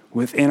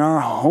within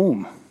our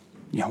home,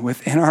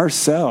 within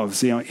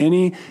ourselves,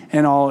 any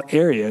and all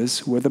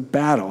areas where the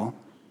battle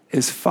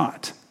is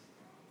fought.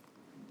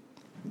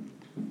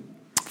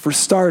 For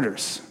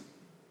starters,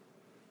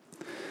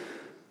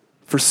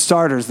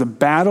 the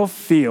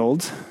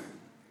battlefield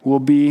will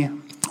be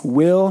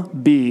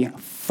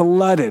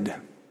flooded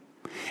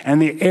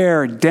and the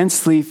air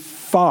densely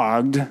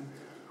fogged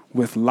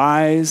with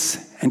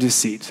lies and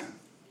deceit.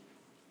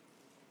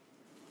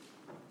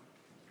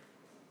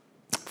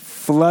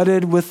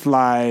 Flooded with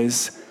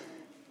lies,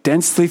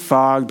 densely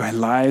fogged by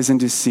lies and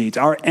deceit.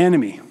 Our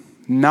enemy,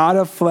 not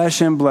of flesh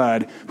and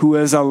blood, who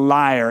is a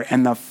liar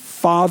and the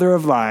father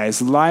of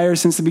lies, liar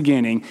since the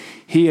beginning,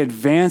 he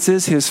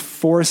advances his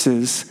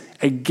forces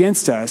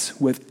against us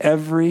with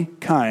every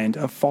kind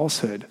of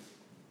falsehood.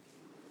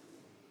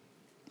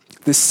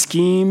 The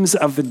schemes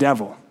of the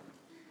devil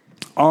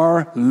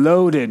are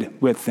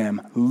loaded with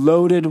them,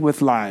 loaded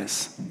with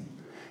lies.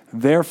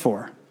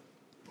 Therefore,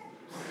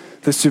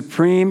 the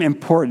supreme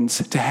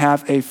importance to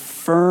have a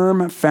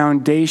firm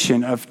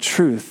foundation of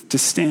truth to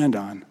stand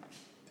on.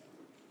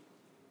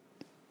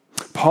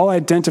 Paul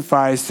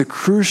identifies the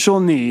crucial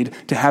need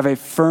to have a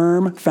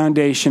firm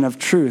foundation of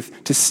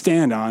truth to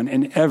stand on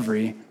in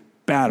every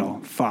battle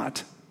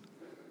fought.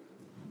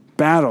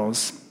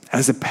 Battles,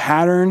 as a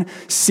pattern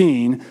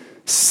seen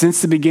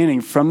since the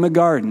beginning from the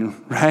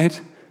garden, right,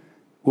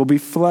 will be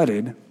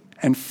flooded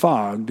and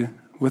fogged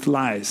with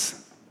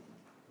lies.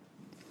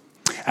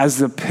 As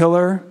the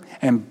pillar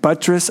and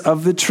buttress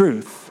of the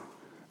truth,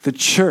 the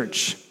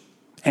church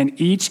and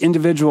each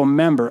individual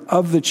member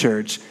of the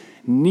church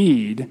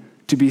need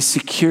to be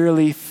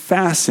securely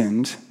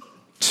fastened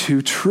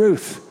to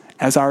truth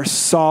as our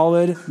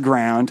solid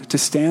ground to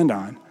stand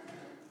on.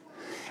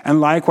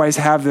 And likewise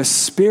have the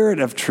Spirit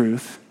of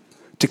truth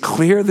to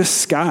clear the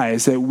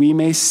skies that we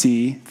may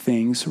see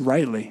things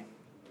rightly.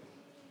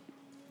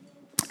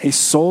 A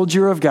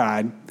soldier of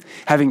God,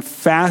 having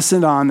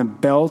fastened on the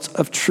belt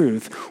of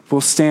truth,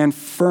 will stand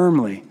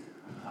firmly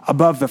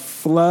above the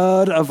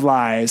flood of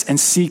lies and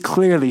see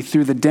clearly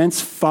through the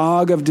dense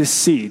fog of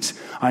deceit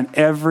on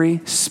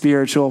every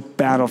spiritual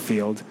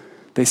battlefield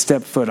they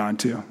step foot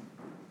onto.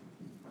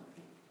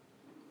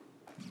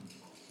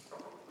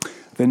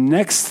 The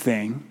next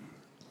thing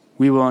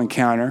we will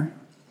encounter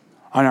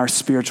on our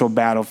spiritual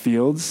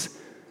battlefields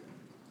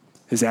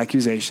is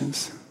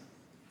accusations.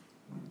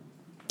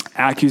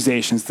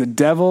 Accusations. The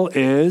devil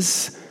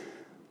is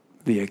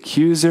the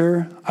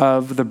accuser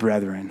of the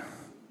brethren,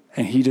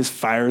 and he just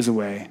fires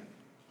away.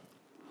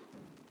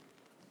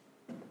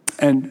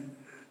 And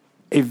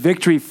a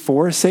victory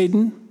for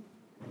Satan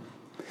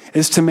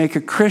is to make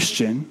a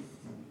Christian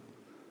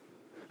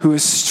who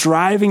is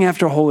striving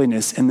after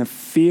holiness in the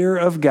fear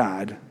of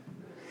God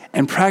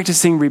and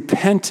practicing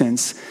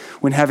repentance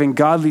when having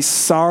godly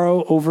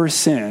sorrow over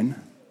sin.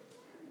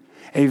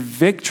 A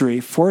victory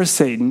for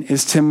Satan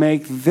is to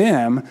make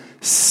them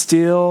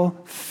still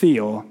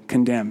feel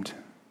condemned.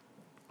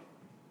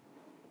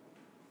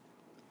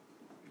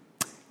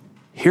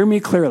 Hear me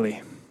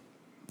clearly.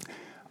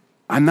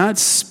 I'm not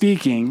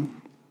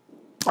speaking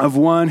of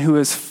one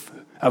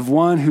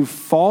who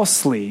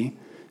falsely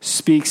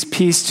speaks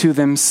peace to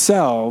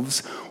themselves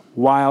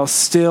while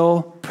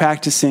still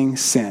practicing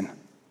sin.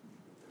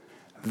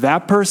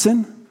 That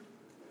person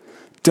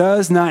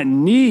does not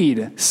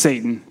need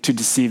Satan to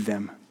deceive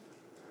them,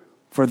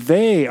 for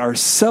they are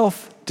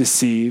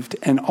self-deceived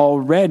and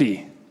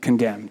already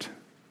condemned.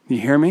 You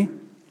hear me?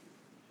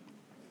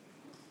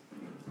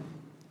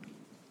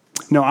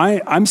 No,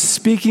 I'm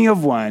speaking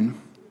of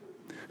one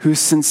who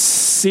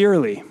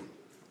sincerely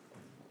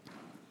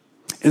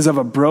is of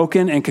a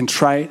broken and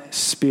contrite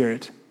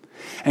spirit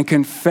and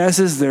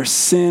confesses their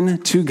sin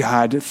to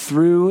God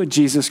through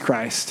Jesus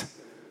Christ,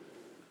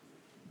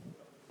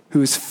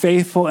 who is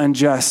faithful and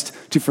just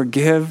to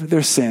forgive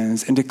their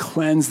sins and to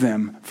cleanse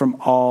them from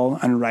all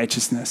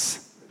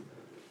unrighteousness.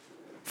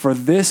 For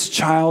this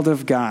child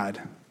of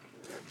God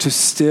to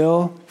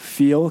still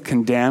feel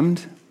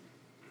condemned,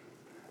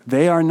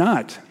 they are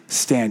not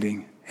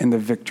standing in the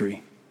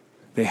victory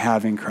they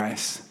have in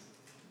Christ.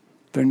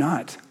 They're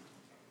not.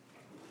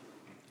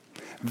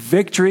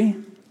 Victory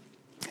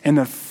in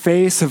the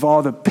face of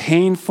all the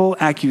painful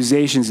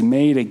accusations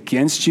made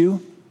against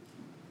you,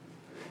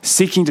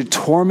 seeking to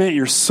torment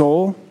your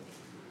soul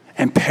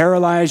and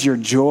paralyze your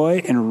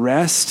joy and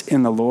rest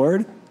in the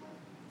Lord.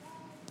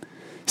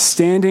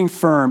 Standing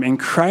firm in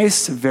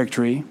Christ's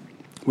victory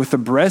with the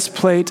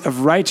breastplate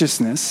of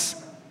righteousness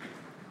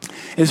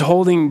is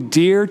holding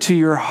dear to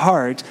your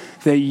heart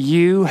that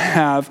you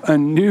have a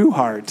new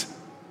heart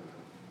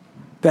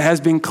that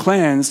has been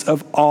cleansed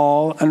of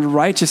all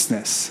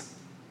unrighteousness.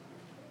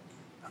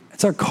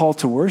 It's our call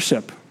to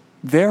worship.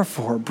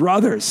 Therefore,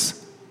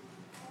 brothers,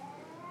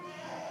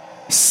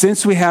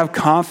 since we have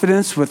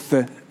confidence with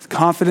the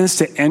confidence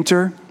to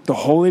enter the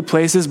holy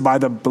places by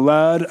the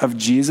blood of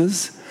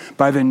Jesus,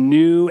 by the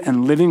new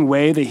and living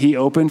way that he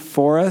opened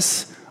for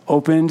us,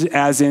 opened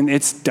as in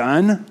it's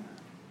done.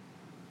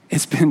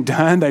 It's been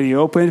done, that he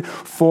opened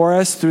for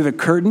us through the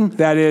curtain,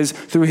 that is,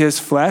 through his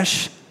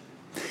flesh.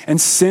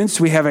 And since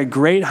we have a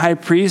great high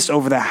priest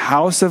over the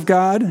house of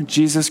God,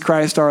 Jesus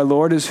Christ our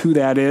Lord is who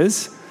that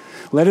is,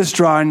 let us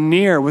draw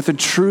near with a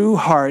true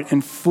heart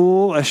and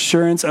full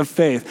assurance of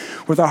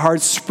faith, with our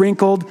hearts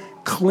sprinkled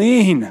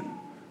clean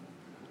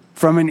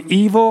from an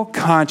evil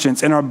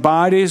conscience and our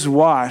bodies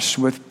washed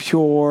with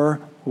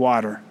pure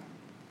water.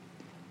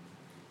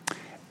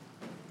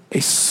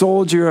 A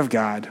soldier of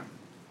God,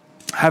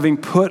 having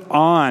put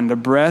on the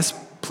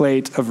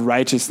breastplate of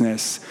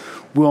righteousness,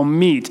 will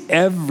meet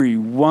every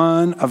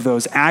one of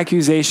those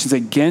accusations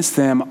against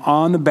them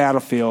on the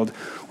battlefield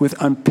with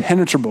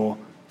impenetrable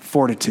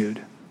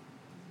fortitude.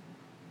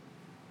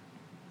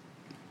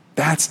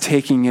 That's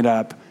taking it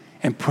up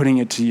and putting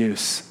it to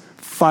use.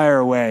 Fire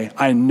away.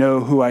 I know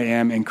who I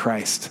am in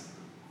Christ.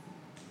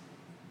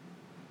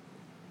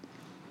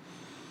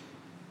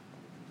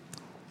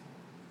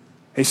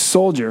 A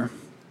soldier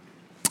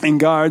And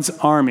God's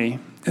army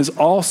is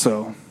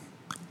also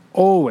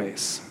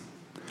always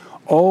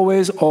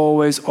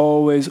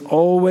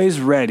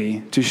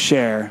ready to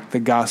share the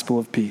gospel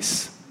of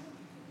peace.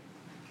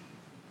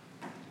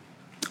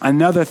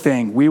 Another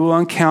thing we will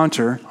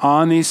encounter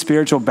on these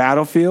spiritual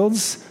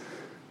battlefields,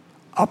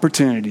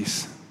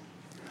 opportunities.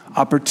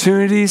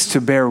 Opportunities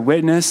to bear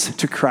witness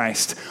to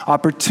Christ.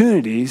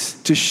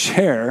 Opportunities to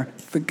share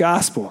the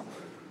gospel.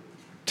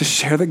 To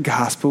share the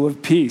gospel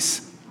of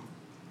peace.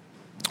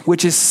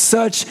 Which is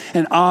such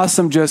an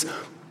awesome just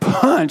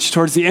punch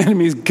towards the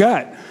enemy's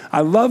gut.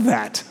 I love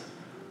that.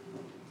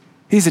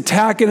 He's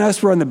attacking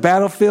us. We're on the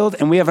battlefield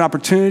and we have an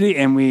opportunity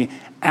and we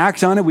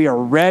act on it. We are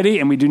ready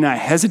and we do not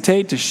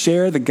hesitate to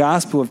share the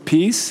gospel of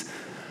peace.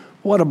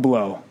 What a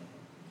blow.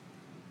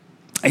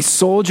 A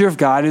soldier of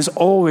God is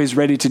always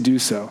ready to do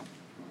so.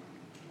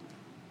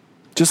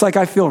 Just like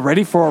I feel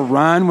ready for a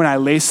run when I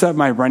lace up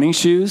my running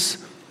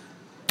shoes,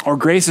 or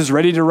Grace is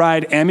ready to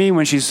ride Emmy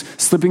when she's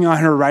slipping on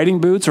her riding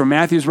boots, or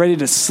Matthew's ready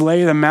to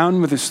slay the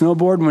mountain with his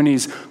snowboard when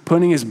he's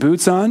putting his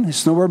boots on,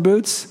 his snowboard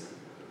boots.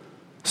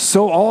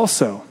 So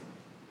also,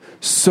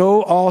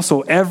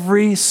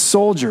 every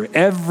soldier,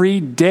 every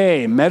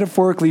day,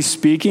 metaphorically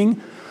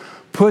speaking,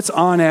 puts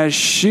on as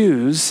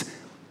shoes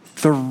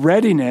the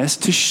readiness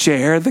to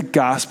share the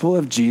gospel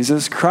of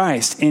Jesus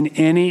Christ. In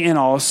any and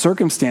all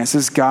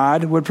circumstances,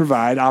 God would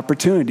provide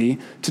opportunity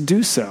to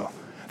do so.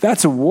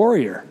 That's a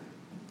warrior.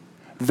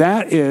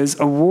 That is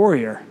a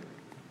warrior.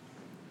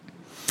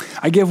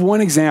 I give one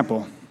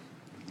example.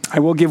 I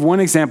will give one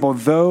example,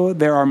 though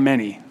there are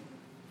many.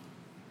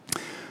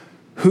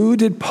 Who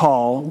did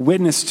Paul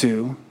witness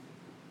to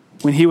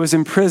when he was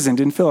imprisoned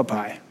in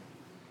Philippi?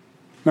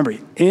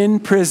 Remember, in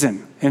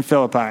prison in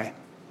Philippi.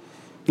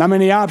 Not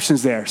many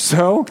options there.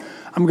 So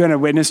I'm going to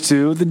witness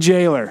to the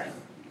jailer.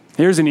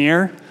 Here's an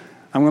ear.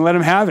 I'm going to let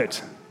him have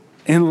it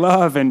in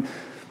love and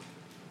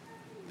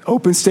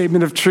open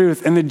statement of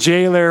truth. And the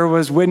jailer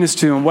was witness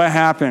to him. What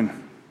happened?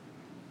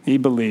 He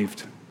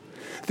believed.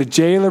 The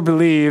jailer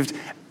believed,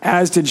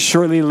 as did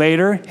shortly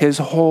later his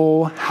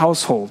whole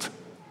household.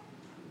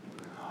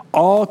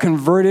 All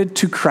converted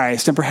to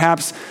Christ, and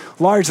perhaps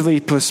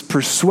largely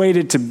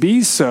persuaded to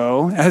be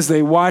so as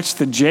they watched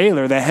the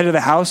jailer, the head of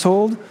the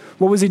household.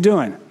 What was he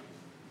doing?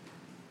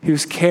 He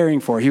was caring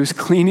for, he was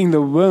cleaning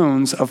the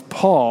wounds of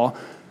Paul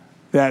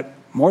that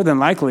more than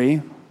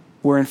likely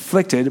were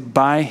inflicted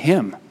by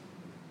him.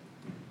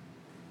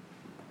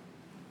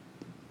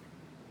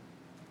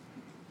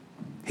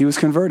 He was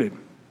converted.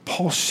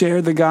 Paul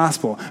shared the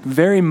gospel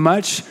very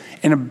much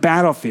in a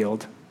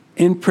battlefield,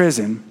 in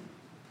prison.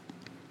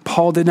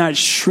 Paul did not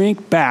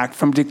shrink back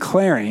from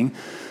declaring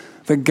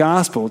the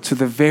gospel to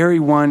the very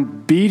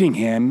one beating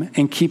him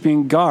and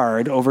keeping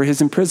guard over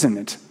his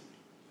imprisonment.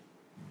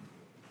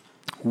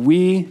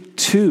 We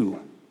too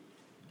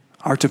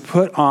are to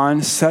put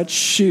on such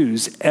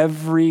shoes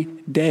every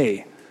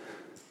day.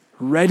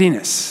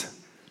 Readiness.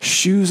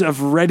 Shoes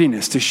of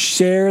readiness to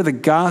share the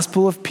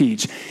gospel of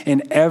peace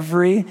in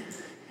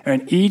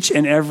each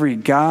and every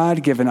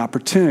God-given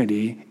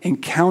opportunity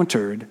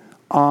encountered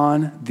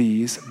on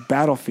these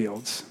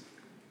battlefields.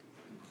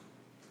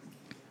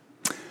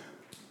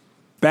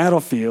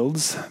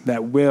 Battlefields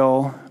that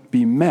will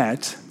be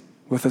met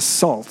with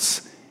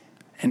assaults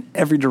in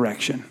every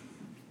direction.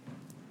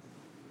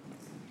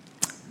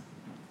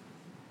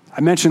 I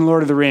mentioned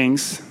Lord of the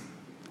Rings.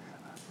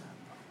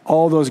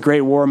 All those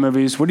great war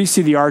movies. What do you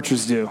see the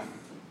archers do?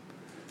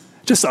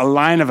 Just a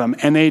line of them,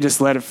 and they just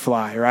let it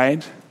fly,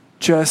 right?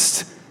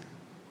 Just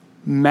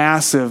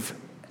massive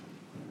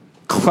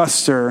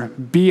cluster,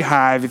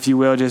 beehive, if you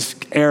will,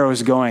 just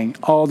arrows going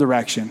all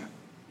direction.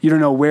 You don't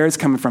know where it's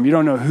coming from. You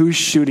don't know who's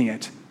shooting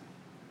it.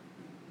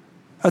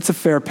 That's a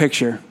fair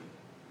picture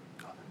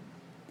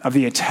of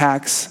the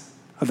attacks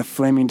of the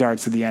flaming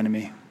darts of the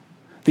enemy.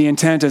 The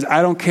intent is,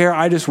 I don't care,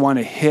 I just want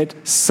to hit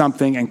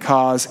something and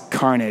cause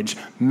carnage,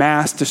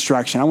 mass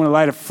destruction. I want to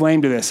light a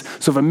flame to this,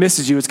 so if it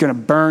misses you, it's going to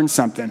burn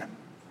something.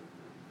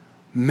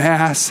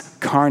 Mass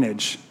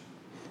carnage.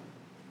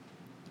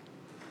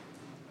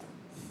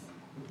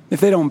 If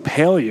they don't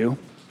impale you,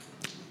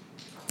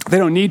 they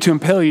don't need to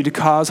impale you to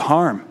cause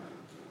harm.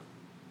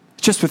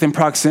 It's just within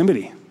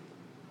proximity.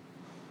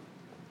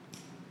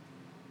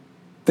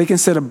 They can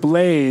set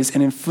ablaze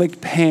and inflict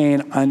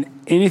pain on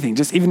anything,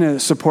 just even a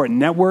support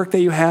network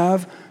that you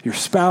have, your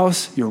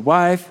spouse, your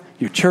wife,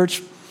 your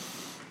church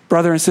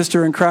brother and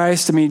sister in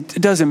Christ. I mean,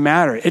 it doesn't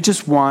matter. It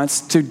just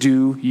wants to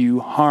do you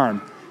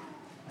harm,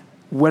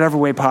 whatever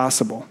way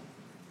possible.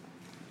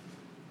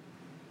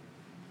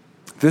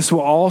 This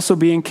will also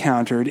be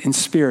encountered in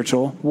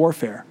spiritual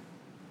warfare.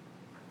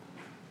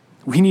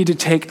 We need to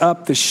take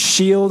up the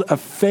shield of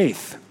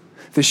faith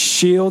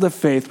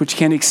which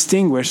can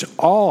extinguish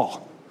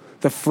all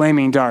the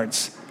flaming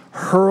darts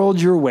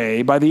hurled your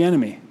way by the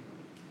enemy.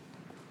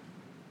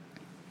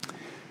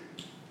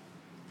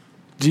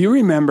 Do you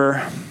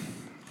remember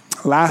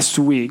last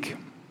week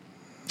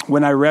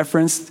when I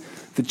referenced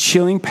the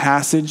chilling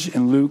passage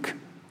in Luke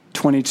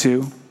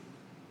 22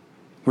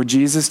 where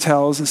Jesus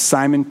tells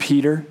Simon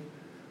Peter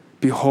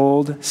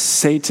Behold,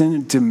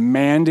 Satan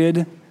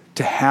demanded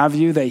to have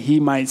you that he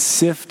might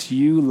sift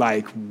you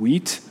like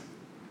wheat.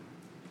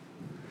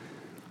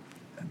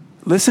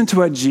 Listen to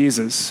what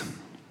Jesus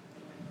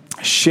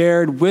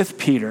shared with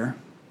Peter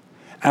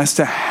as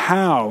to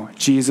how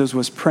Jesus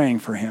was praying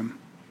for him.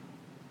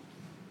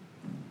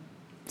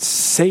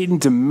 Satan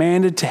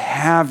demanded to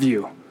have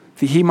you,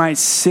 that he might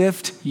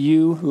sift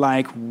you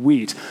like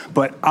wheat.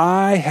 But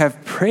I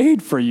have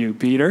prayed for you,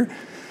 Peter,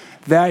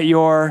 that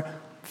your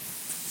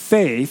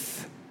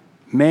faith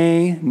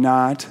may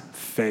not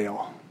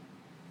fail.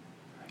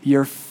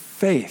 Your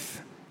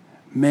faith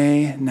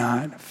may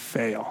not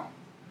fail.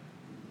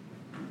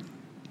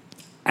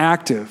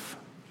 Active,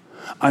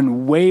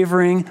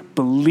 unwavering,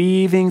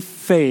 believing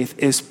faith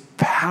is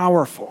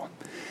powerful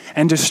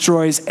and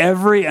destroys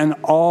every and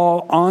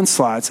all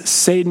onslaughts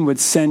Satan would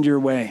send your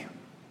way.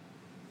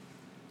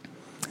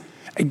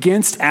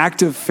 Against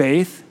active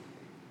faith,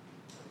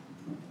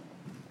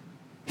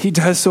 he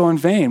does so in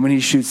vain when he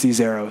shoots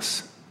these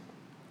arrows.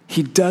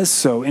 He does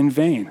so in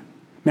vain.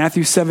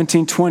 Matthew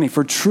 17:20,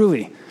 for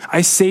truly,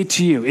 I say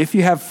to you, if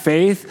you have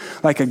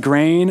faith like a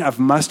grain of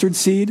mustard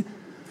seed,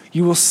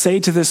 you will say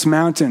to this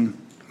mountain,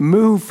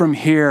 move from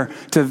here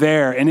to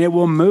there, and it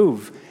will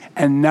move,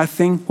 and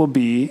nothing will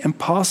be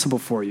impossible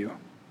for you.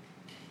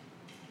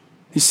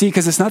 You see,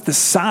 because it's not the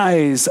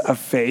size of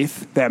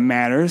faith that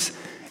matters,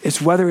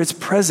 it's whether it's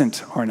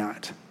present or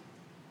not.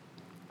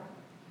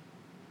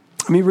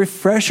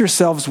 Refresh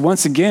yourselves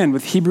once again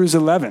with Hebrews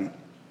 11,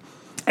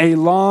 a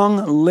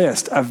long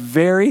list of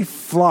very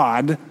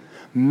flawed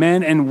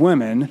men and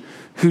women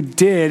who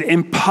did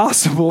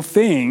impossible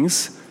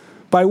things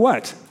by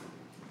what?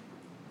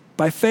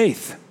 By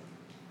faith.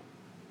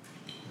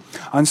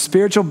 On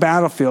spiritual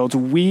battlefields,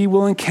 we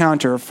will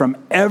encounter from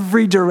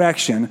every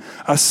direction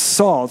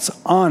assaults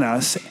on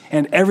us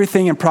and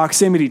everything in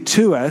proximity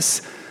to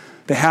us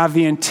that have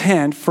the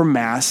intent for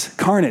mass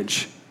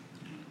carnage.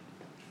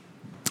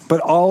 But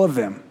all of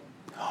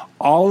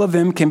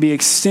them can be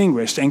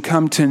extinguished and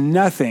come to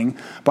nothing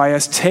by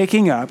us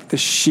taking up the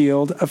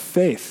shield of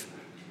faith.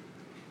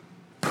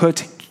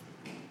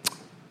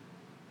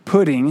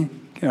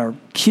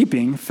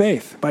 Keeping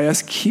faith, by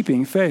us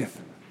keeping faith.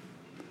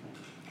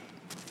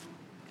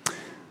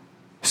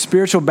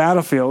 Spiritual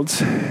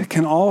battlefields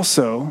can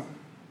also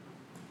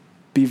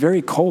be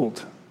very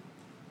cold.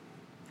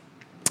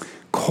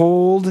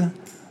 Cold,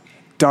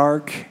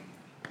 dark,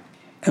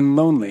 and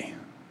lonely.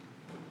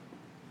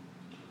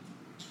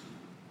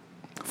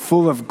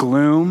 Full of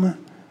gloom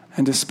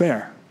and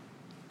despair.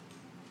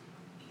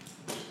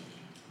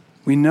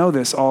 We know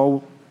this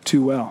all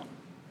too well.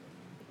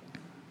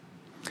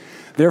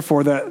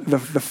 Therefore,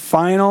 the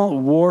final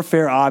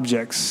warfare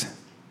objects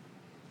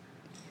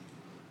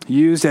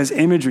used as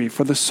imagery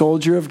for the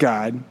soldier of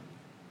God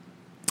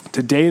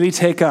to daily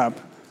take up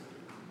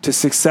to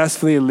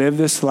successfully live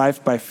this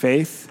life by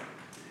faith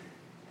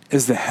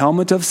is the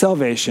helmet of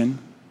salvation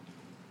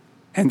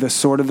and the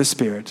sword of the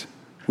Spirit,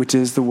 which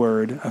is the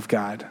word of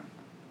God.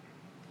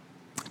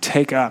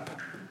 Take up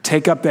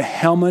the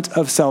helmet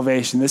of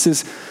salvation. This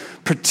is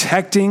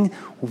protecting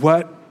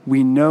what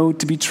we know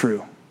to be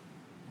true.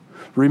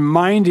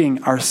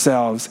 Reminding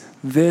ourselves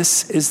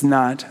this is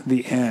not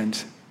the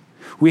end.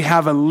 We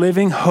have a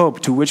living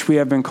hope to which we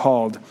have been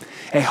called,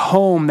 a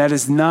home that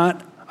is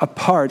not a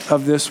part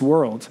of this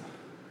world,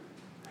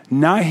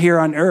 not here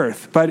on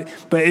earth, but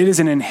it is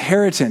an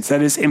inheritance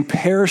that is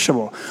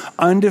imperishable,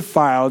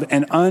 undefiled,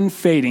 and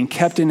unfading,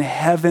 kept in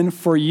heaven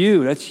for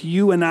you. That's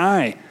you and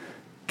I,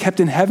 kept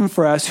in heaven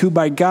for us, who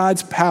by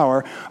God's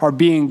power are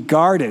being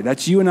guarded.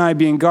 That's you and I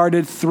being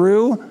guarded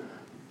through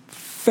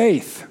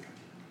faith.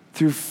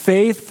 Through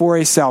faith for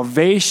a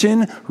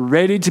salvation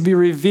ready to be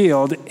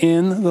revealed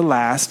in the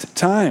last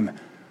time.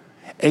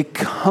 A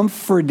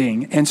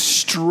comforting and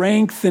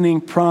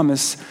strengthening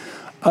promise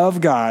of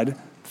God's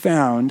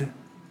found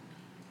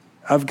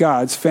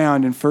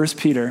in 1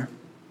 Peter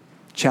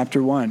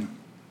chapter 1.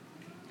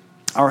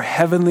 Our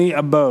heavenly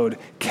abode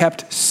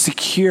kept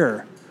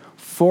secure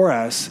for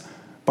us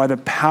by the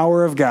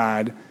power of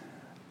God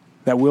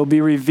that will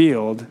be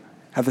revealed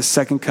at the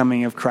second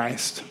coming of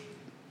Christ.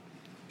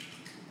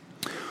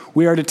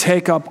 We are to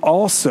take up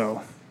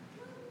also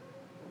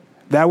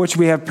that which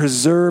we have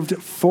preserved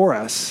for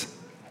us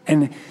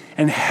and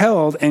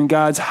held in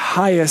God's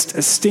highest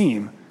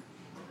esteem,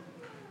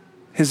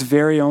 his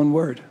very own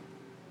word.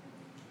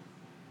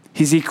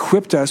 He's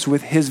equipped us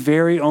with his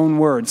very own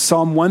word.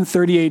 Psalm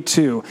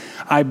 138:2,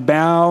 I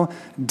bow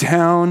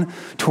down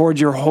toward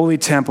your holy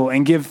temple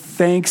and give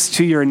thanks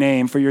to your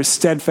name for your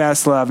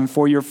steadfast love and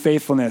for your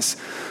faithfulness.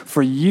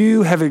 For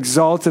you have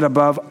exalted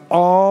above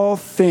all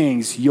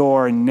things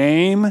your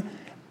name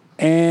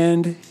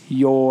and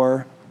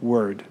your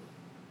word.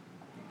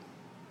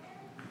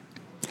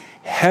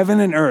 Heaven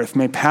and earth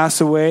may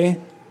pass away,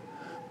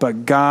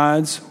 but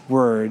God's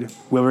word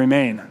will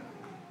remain.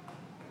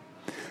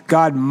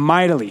 God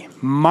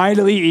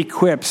mightily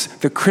equips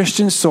the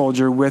Christian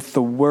soldier with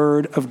the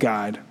word of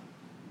God,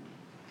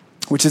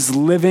 which is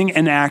living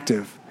and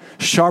active,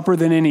 sharper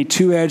than any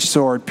two-edged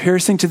sword,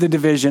 piercing to the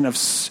division of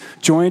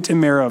joint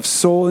and marrow, of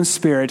soul and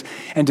spirit,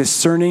 and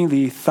discerning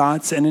the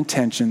thoughts and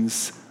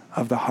intentions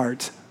of the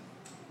heart.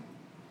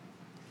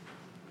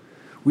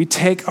 We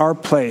take our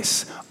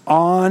place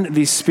on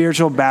these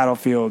spiritual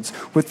battlefields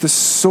with the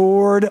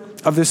sword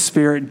of the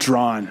Spirit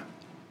drawn.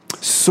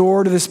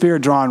 Sword of the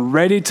Spirit drawn,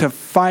 ready to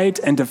fight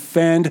and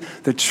defend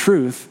the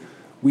truth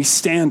we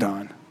stand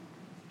on.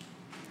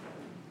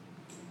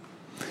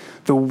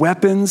 The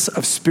weapons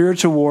of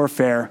spiritual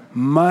warfare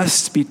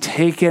must be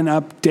taken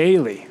up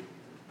daily.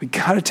 We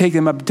got to take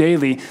them up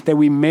daily that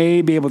we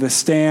may be able to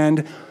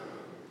stand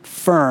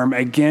firm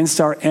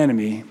against our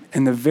enemy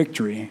in the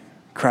victory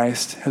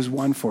Christ has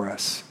won for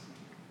us.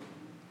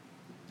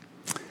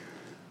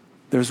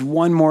 There's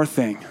one more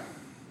thing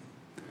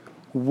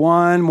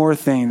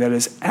that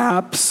is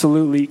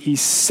absolutely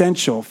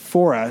essential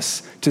for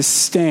us to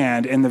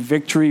stand in the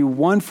victory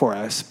won for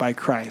us by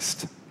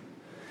Christ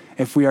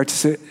if we are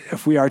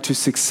to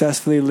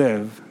successfully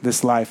live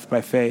this life by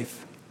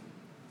faith.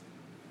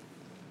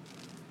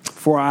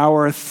 For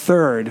our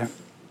third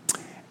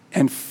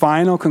and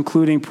final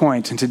concluding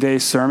point in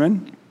today's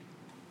sermon,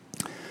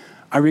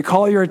 I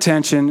recall your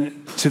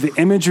attention to the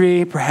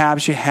imagery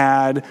perhaps you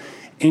had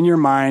in your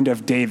mind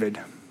of David,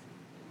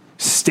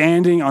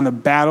 standing on the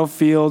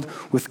battlefield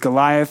with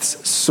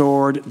Goliath's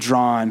sword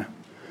drawn,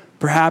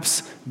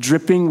 perhaps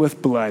dripping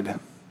with blood,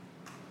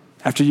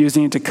 after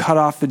using it to cut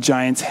off the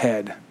giant's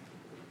head.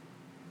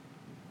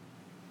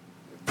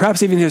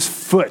 Perhaps even his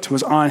foot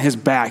was on his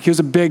back. He was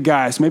a big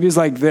guy, so maybe he's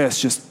like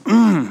this, just,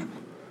 I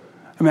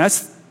mean,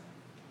 that's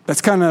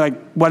kind of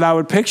like what I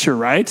would picture,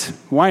 right?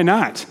 Why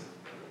not?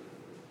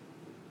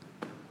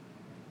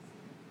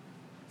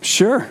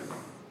 Sure.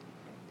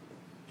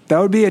 That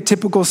would be a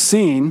typical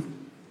scene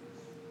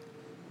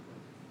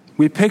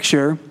we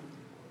picture,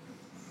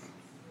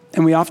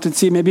 and we often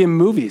see maybe in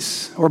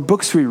movies or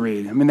books we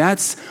read. I mean,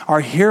 that's our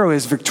hero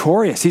is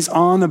victorious. He's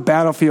on the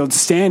battlefield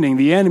standing.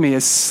 The enemy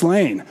is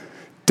slain.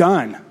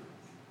 Done.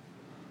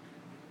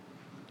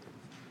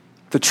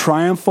 The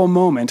triumphal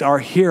moment, our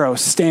hero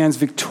stands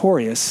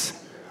victorious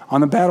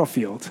on the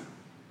battlefield.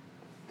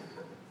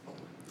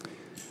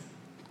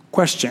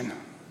 Question: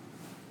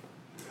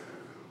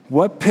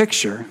 what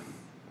picture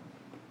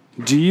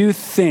do you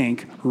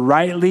think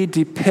rightly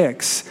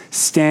depicts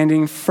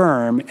standing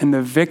firm in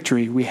the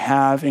victory we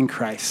have in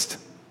Christ?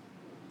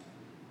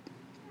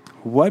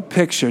 What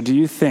picture do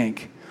you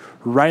think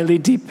rightly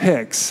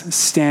depicts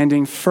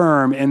standing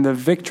firm in the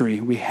victory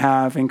we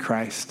have in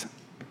Christ?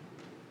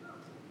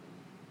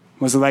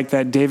 Was it like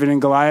that David and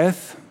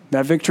Goliath,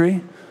 that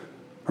victory?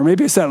 Or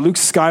maybe it's that Luke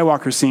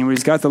Skywalker scene where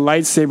he's got the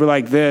lightsaber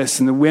like this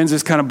and the wind's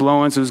just kind of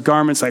blowing, so his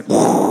garment's like,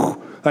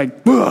 whoo, like,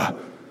 ugh.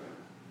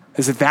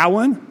 Is it that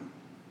one?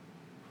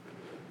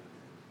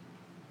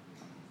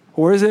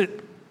 Or is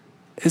it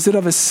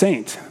of a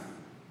saint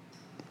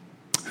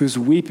who's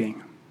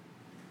weeping,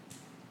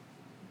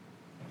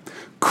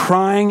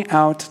 crying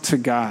out to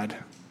God,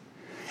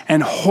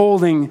 and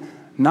holding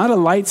not a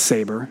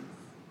lightsaber,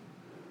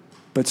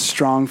 but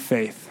strong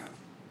faith?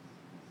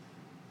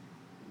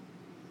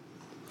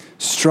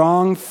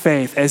 Strong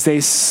faith as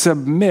they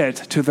submit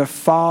to the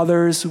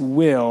Father's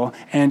will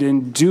and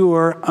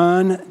endure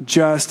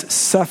unjust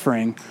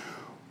suffering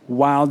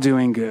while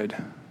doing good.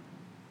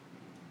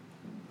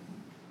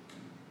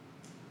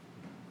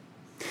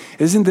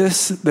 Isn't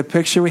this the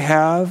picture we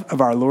have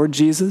of our Lord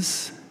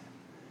Jesus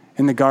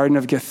in the Garden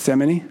of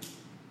Gethsemane?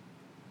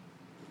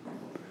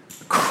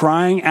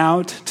 Crying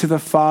out to the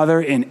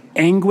Father in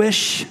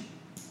anguish,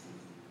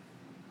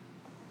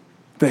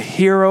 the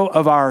hero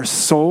of our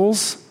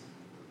souls,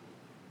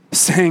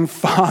 saying,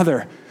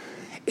 Father,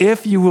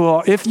 if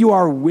you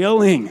are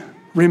willing,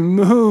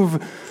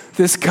 remove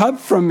this cup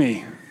from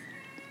me.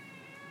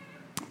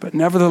 But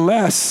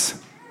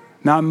nevertheless,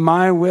 not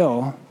my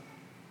will,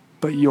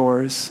 but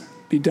yours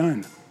be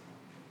done.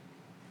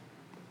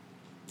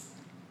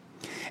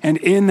 And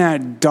in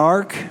that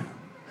dark,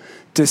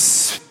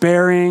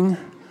 despairing,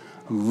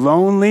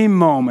 lonely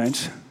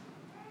moment,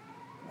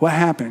 what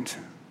happened?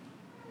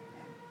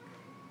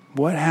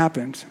 What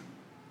happened?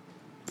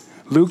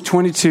 Luke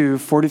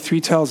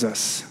 22:43 tells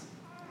us,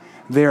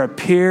 there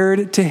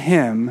appeared to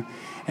him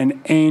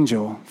an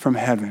angel from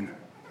heaven.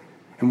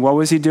 And what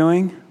was he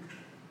doing?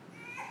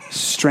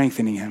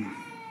 Strengthening him.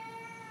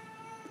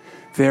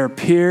 There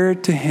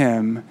appeared to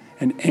him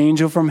an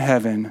angel from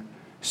heaven,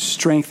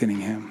 strengthening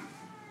him.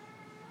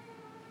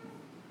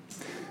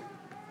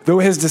 Though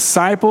his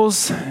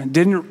disciples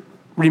didn't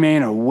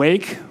remain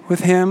awake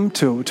with him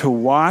to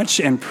watch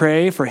and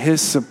pray for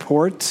his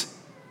support,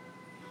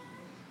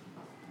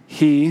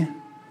 he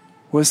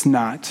was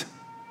not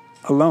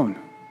alone.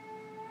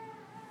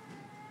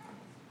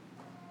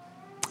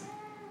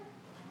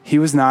 He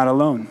was not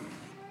alone.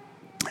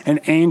 An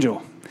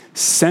angel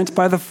sent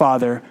by the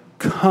Father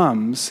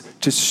comes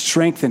to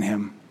strengthen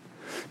him,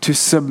 to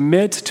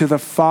submit to the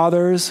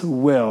Father's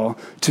will,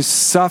 to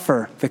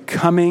suffer the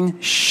coming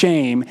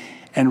shame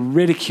and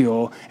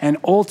ridicule, and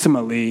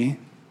ultimately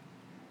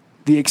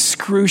the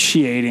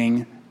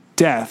excruciating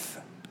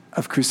death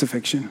of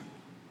crucifixion.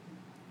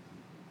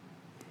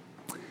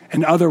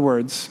 In other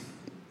words,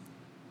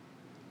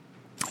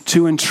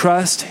 to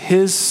entrust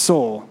his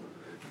soul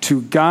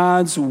to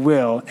God's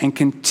will and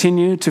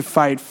continue to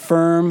fight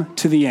firm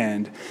to the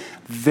end,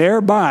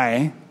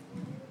 thereby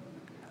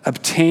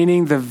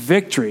obtaining the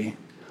victory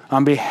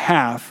on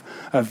behalf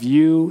of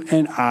you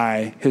and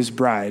I, his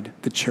bride,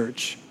 the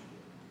church.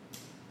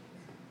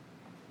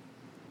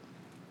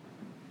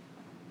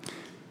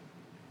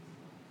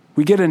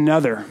 We get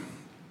another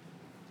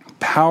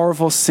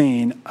powerful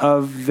scene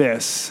of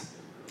this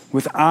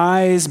with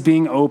eyes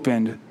being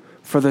opened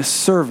for the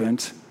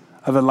servant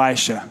of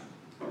Elisha.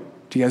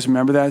 Do you guys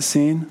remember that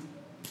scene?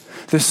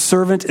 The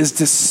servant is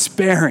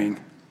despairing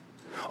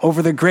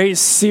over the great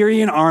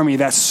Syrian army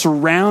that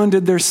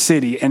surrounded their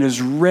city and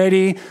is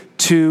ready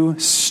to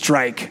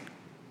strike.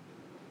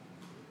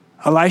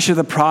 Elisha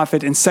the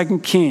prophet in 2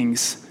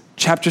 Kings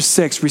chapter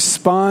 6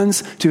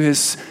 responds to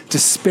his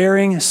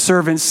despairing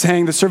servant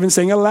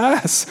saying,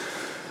 alas,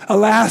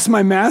 alas,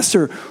 my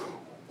master,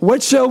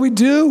 what shall we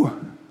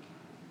do?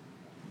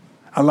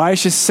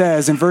 Elisha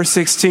says in verse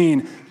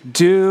 16,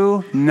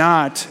 do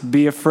not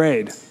be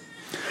afraid,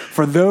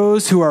 for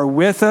those who are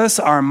with us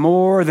are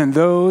more than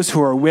those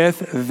who are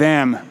with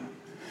them.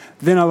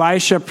 Then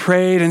Elisha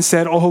prayed and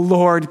said, O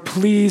Lord,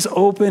 please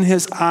open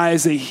his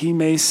eyes that he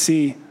may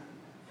see.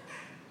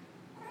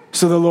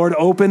 So the Lord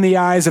opened the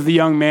eyes of the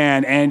young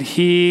man, and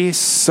he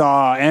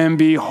saw, and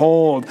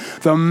behold,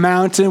 the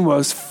mountain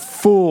was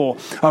full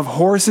of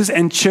horses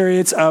and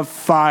chariots of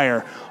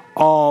fire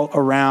all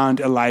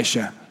around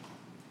Elisha.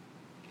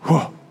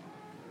 Whoa.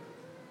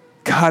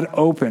 God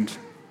opened.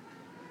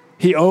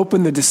 He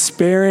opened the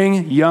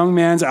despairing young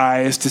man's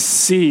eyes to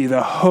see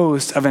the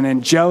host of an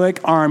angelic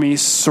army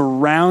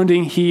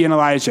surrounding he and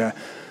Elijah.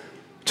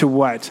 To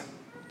what?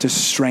 To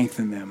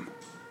strengthen them.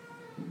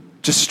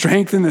 To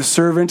strengthen the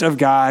servant of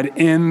God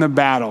in the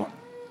battle.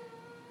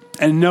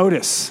 And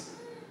notice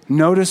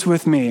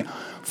with me,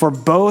 for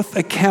both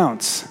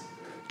accounts,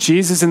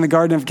 Jesus in the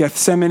Garden of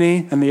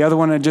Gethsemane and the other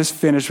one I just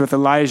finished with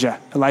Elisha.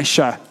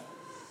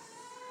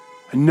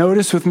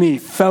 Notice with me,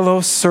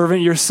 fellow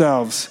servant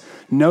yourselves,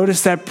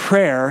 notice that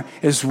prayer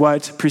is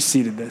what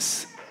preceded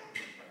this.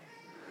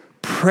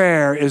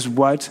 Prayer is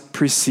what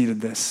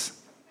preceded this.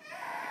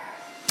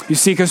 You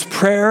see, because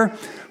prayer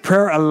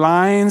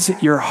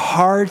aligns your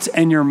heart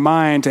and your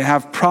mind to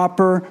have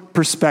proper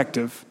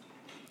perspective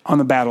on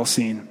the battle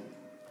scene.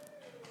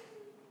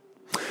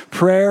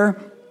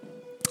 Prayer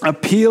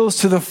appeals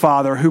to the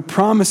Father who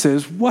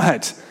promises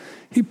what?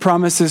 He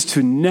promises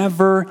to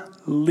never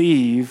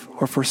leave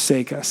or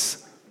forsake us.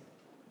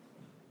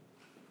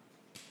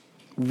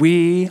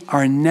 We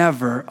are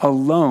never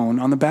alone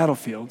on the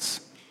battlefields.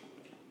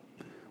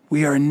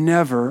 We are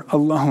never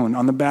alone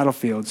on the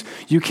battlefields.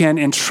 You can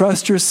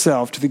entrust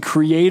yourself to the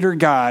Creator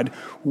God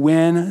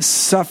when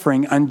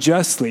suffering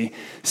unjustly,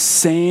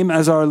 same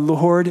as our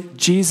Lord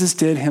Jesus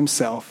did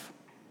himself.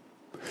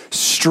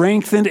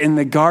 Strengthened in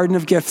the Garden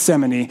of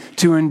Gethsemane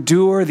to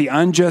endure the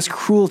unjust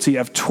cruelty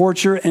of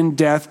torture and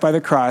death by the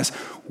cross,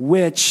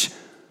 which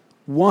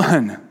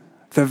won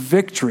the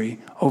victory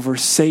over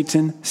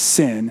Satan,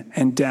 sin,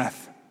 and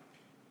death.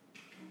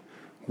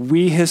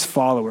 We, his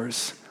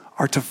followers,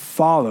 are to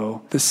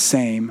follow the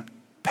same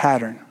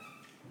pattern,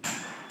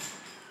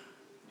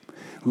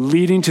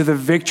 leading to the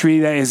victory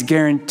that is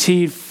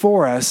guaranteed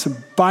for us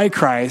by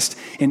Christ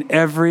in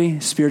every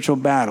spiritual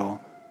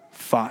battle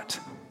fought.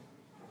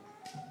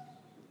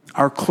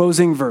 Our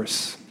closing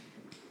verse,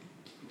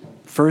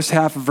 first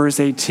half of verse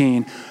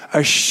 18,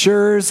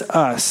 assures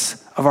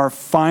us of our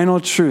final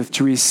truth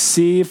to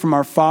receive from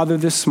our Father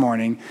this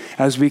morning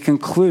as we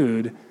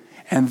conclude,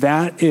 and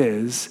that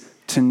is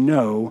to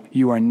know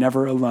you are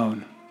never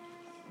alone.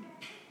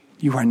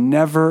 You are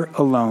never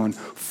alone.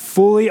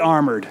 Fully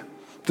armored,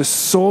 the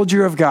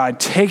soldier of God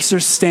takes their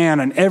stand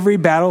on every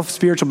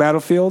spiritual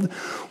battlefield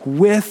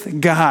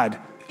with God.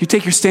 You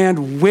take your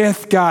stand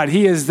with God.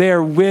 He is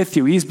there with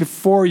you. He's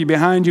before you,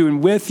 behind you,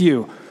 and with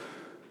you,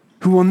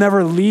 who will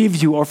never leave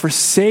you or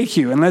forsake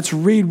you. And let's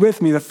read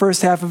with me the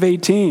first half of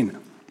 18.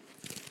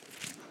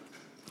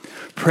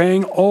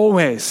 Praying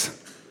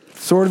always,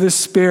 sword of the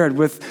Spirit,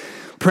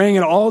 praying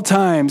at all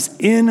times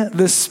in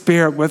the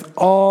Spirit with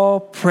all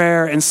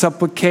prayer and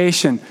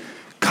supplication,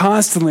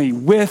 constantly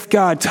with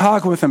God,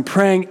 talking with him,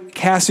 praying,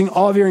 casting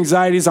all of your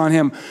anxieties on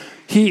him.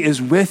 He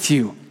is with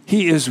you.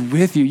 He is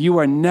with you. You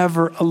are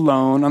never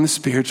alone on the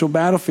spiritual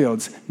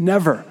battlefields.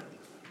 Never.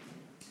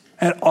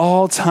 At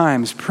all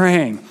times,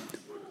 praying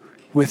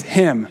with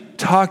him,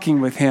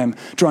 talking with him,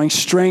 drawing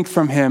strength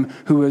from him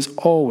who is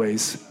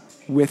always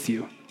with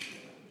you.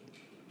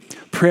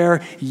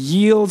 Prayer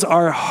yields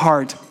our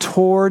heart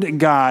toward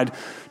God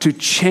to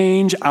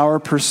change our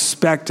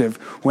perspective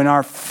when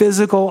our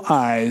physical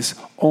eyes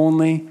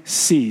only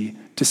see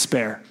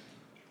despair.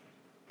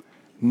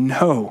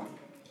 No.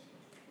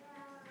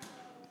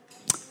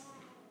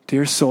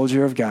 Dear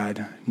soldier of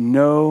God,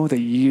 know that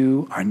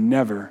you are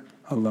never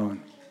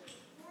alone.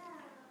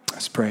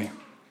 Let's pray.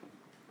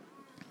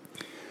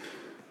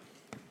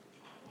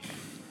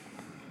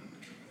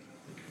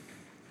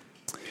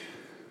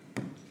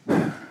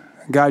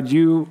 God,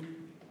 you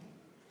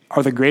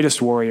are the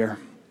greatest warrior.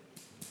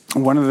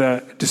 One of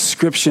the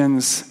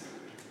descriptions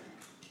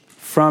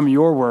from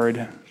your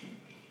word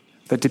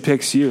that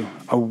depicts you,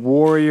 a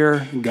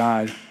warrior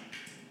God.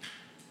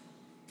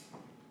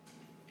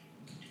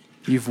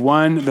 You've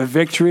won the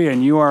victory,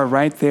 and you are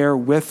right there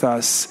with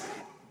us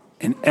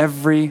in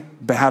every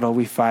battle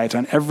we fight,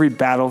 on every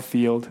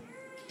battlefield.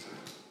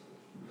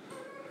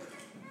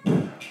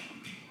 And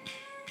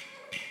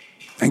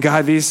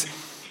God,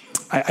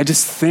 I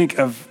just think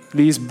of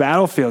these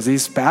battlefields,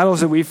 these battles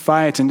that we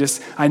fight, and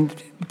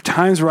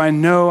times where I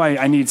know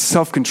I need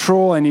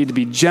self-control, I need to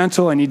be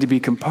gentle, I need to be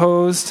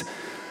composed,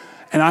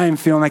 and I am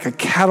feeling like a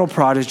cattle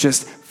prod is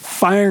just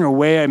firing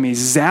away at me,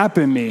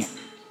 zapping me,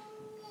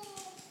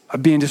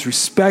 of being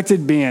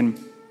disrespected,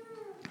 being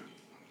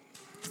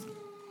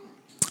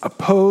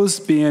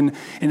opposed, being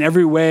in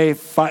every way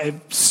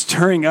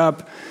stirring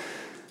up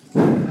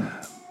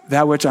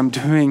that which I'm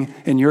doing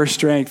in your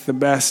strength the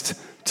best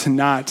to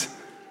not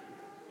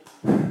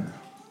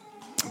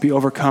be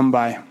overcome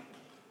by.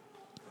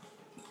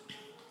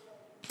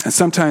 And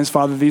sometimes,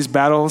 Father, these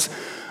battles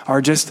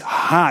are just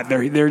hot.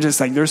 They're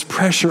just like there's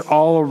pressure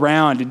all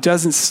around. It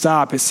doesn't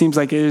stop. It seems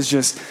like it is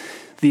just,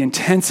 the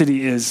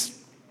intensity is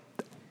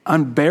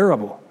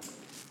unbearable.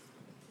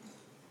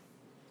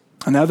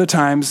 And other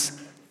times,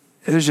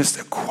 there's just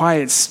a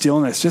quiet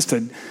stillness, just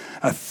a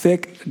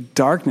thick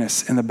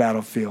darkness in the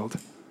battlefield.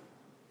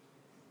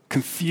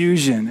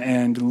 Confusion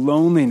and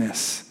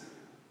loneliness,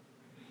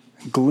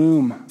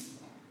 gloom.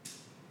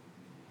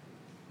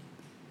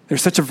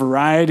 There's such a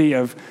variety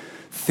of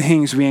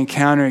things we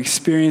encounter,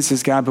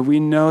 experiences, God, but we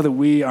know that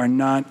we are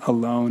not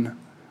alone.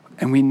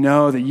 And we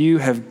know that you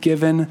have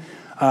given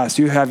us,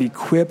 you have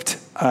equipped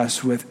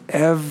us with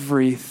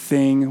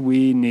everything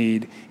we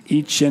need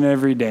each and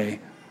every day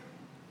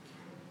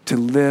to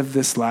live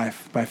this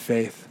life by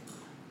faith,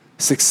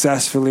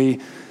 successfully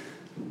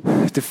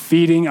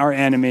defeating our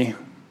enemy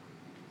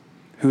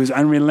who is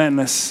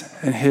unrelentless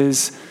in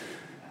his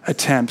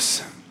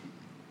attempts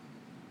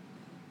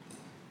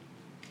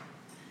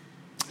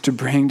to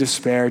bring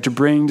despair, to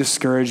bring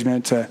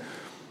discouragement, to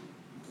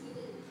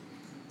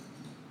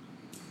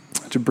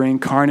bring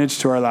carnage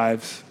to our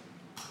lives.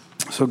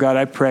 So God,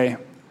 I pray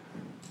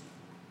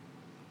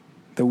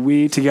that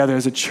we together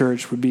as a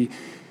church would be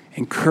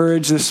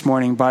encouraged this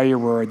morning by your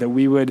word, that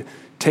we would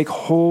take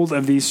hold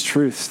of these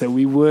truths, that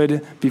we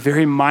would be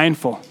very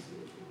mindful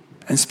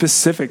and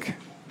specific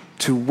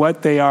to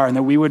what they are, and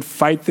that we would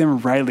fight them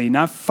rightly,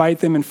 not fight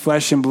them in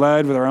flesh and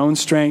blood with our own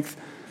strength,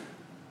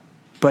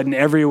 but in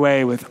every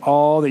way with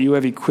all that you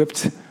have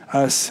equipped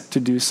us to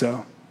do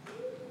so.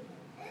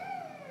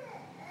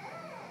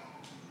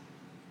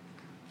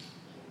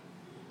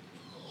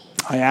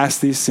 I ask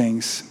these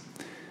things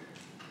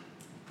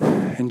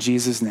in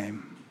Jesus'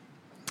 name.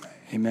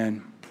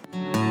 Amen.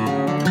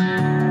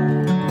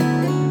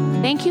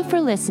 Thank you for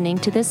listening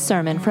to this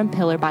sermon from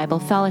Pillar Bible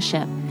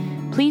Fellowship.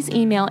 Please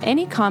email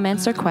any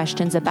comments or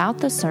questions about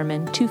the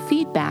sermon to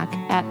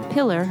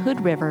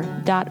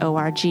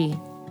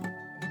feedback@pillarhoodriver.org.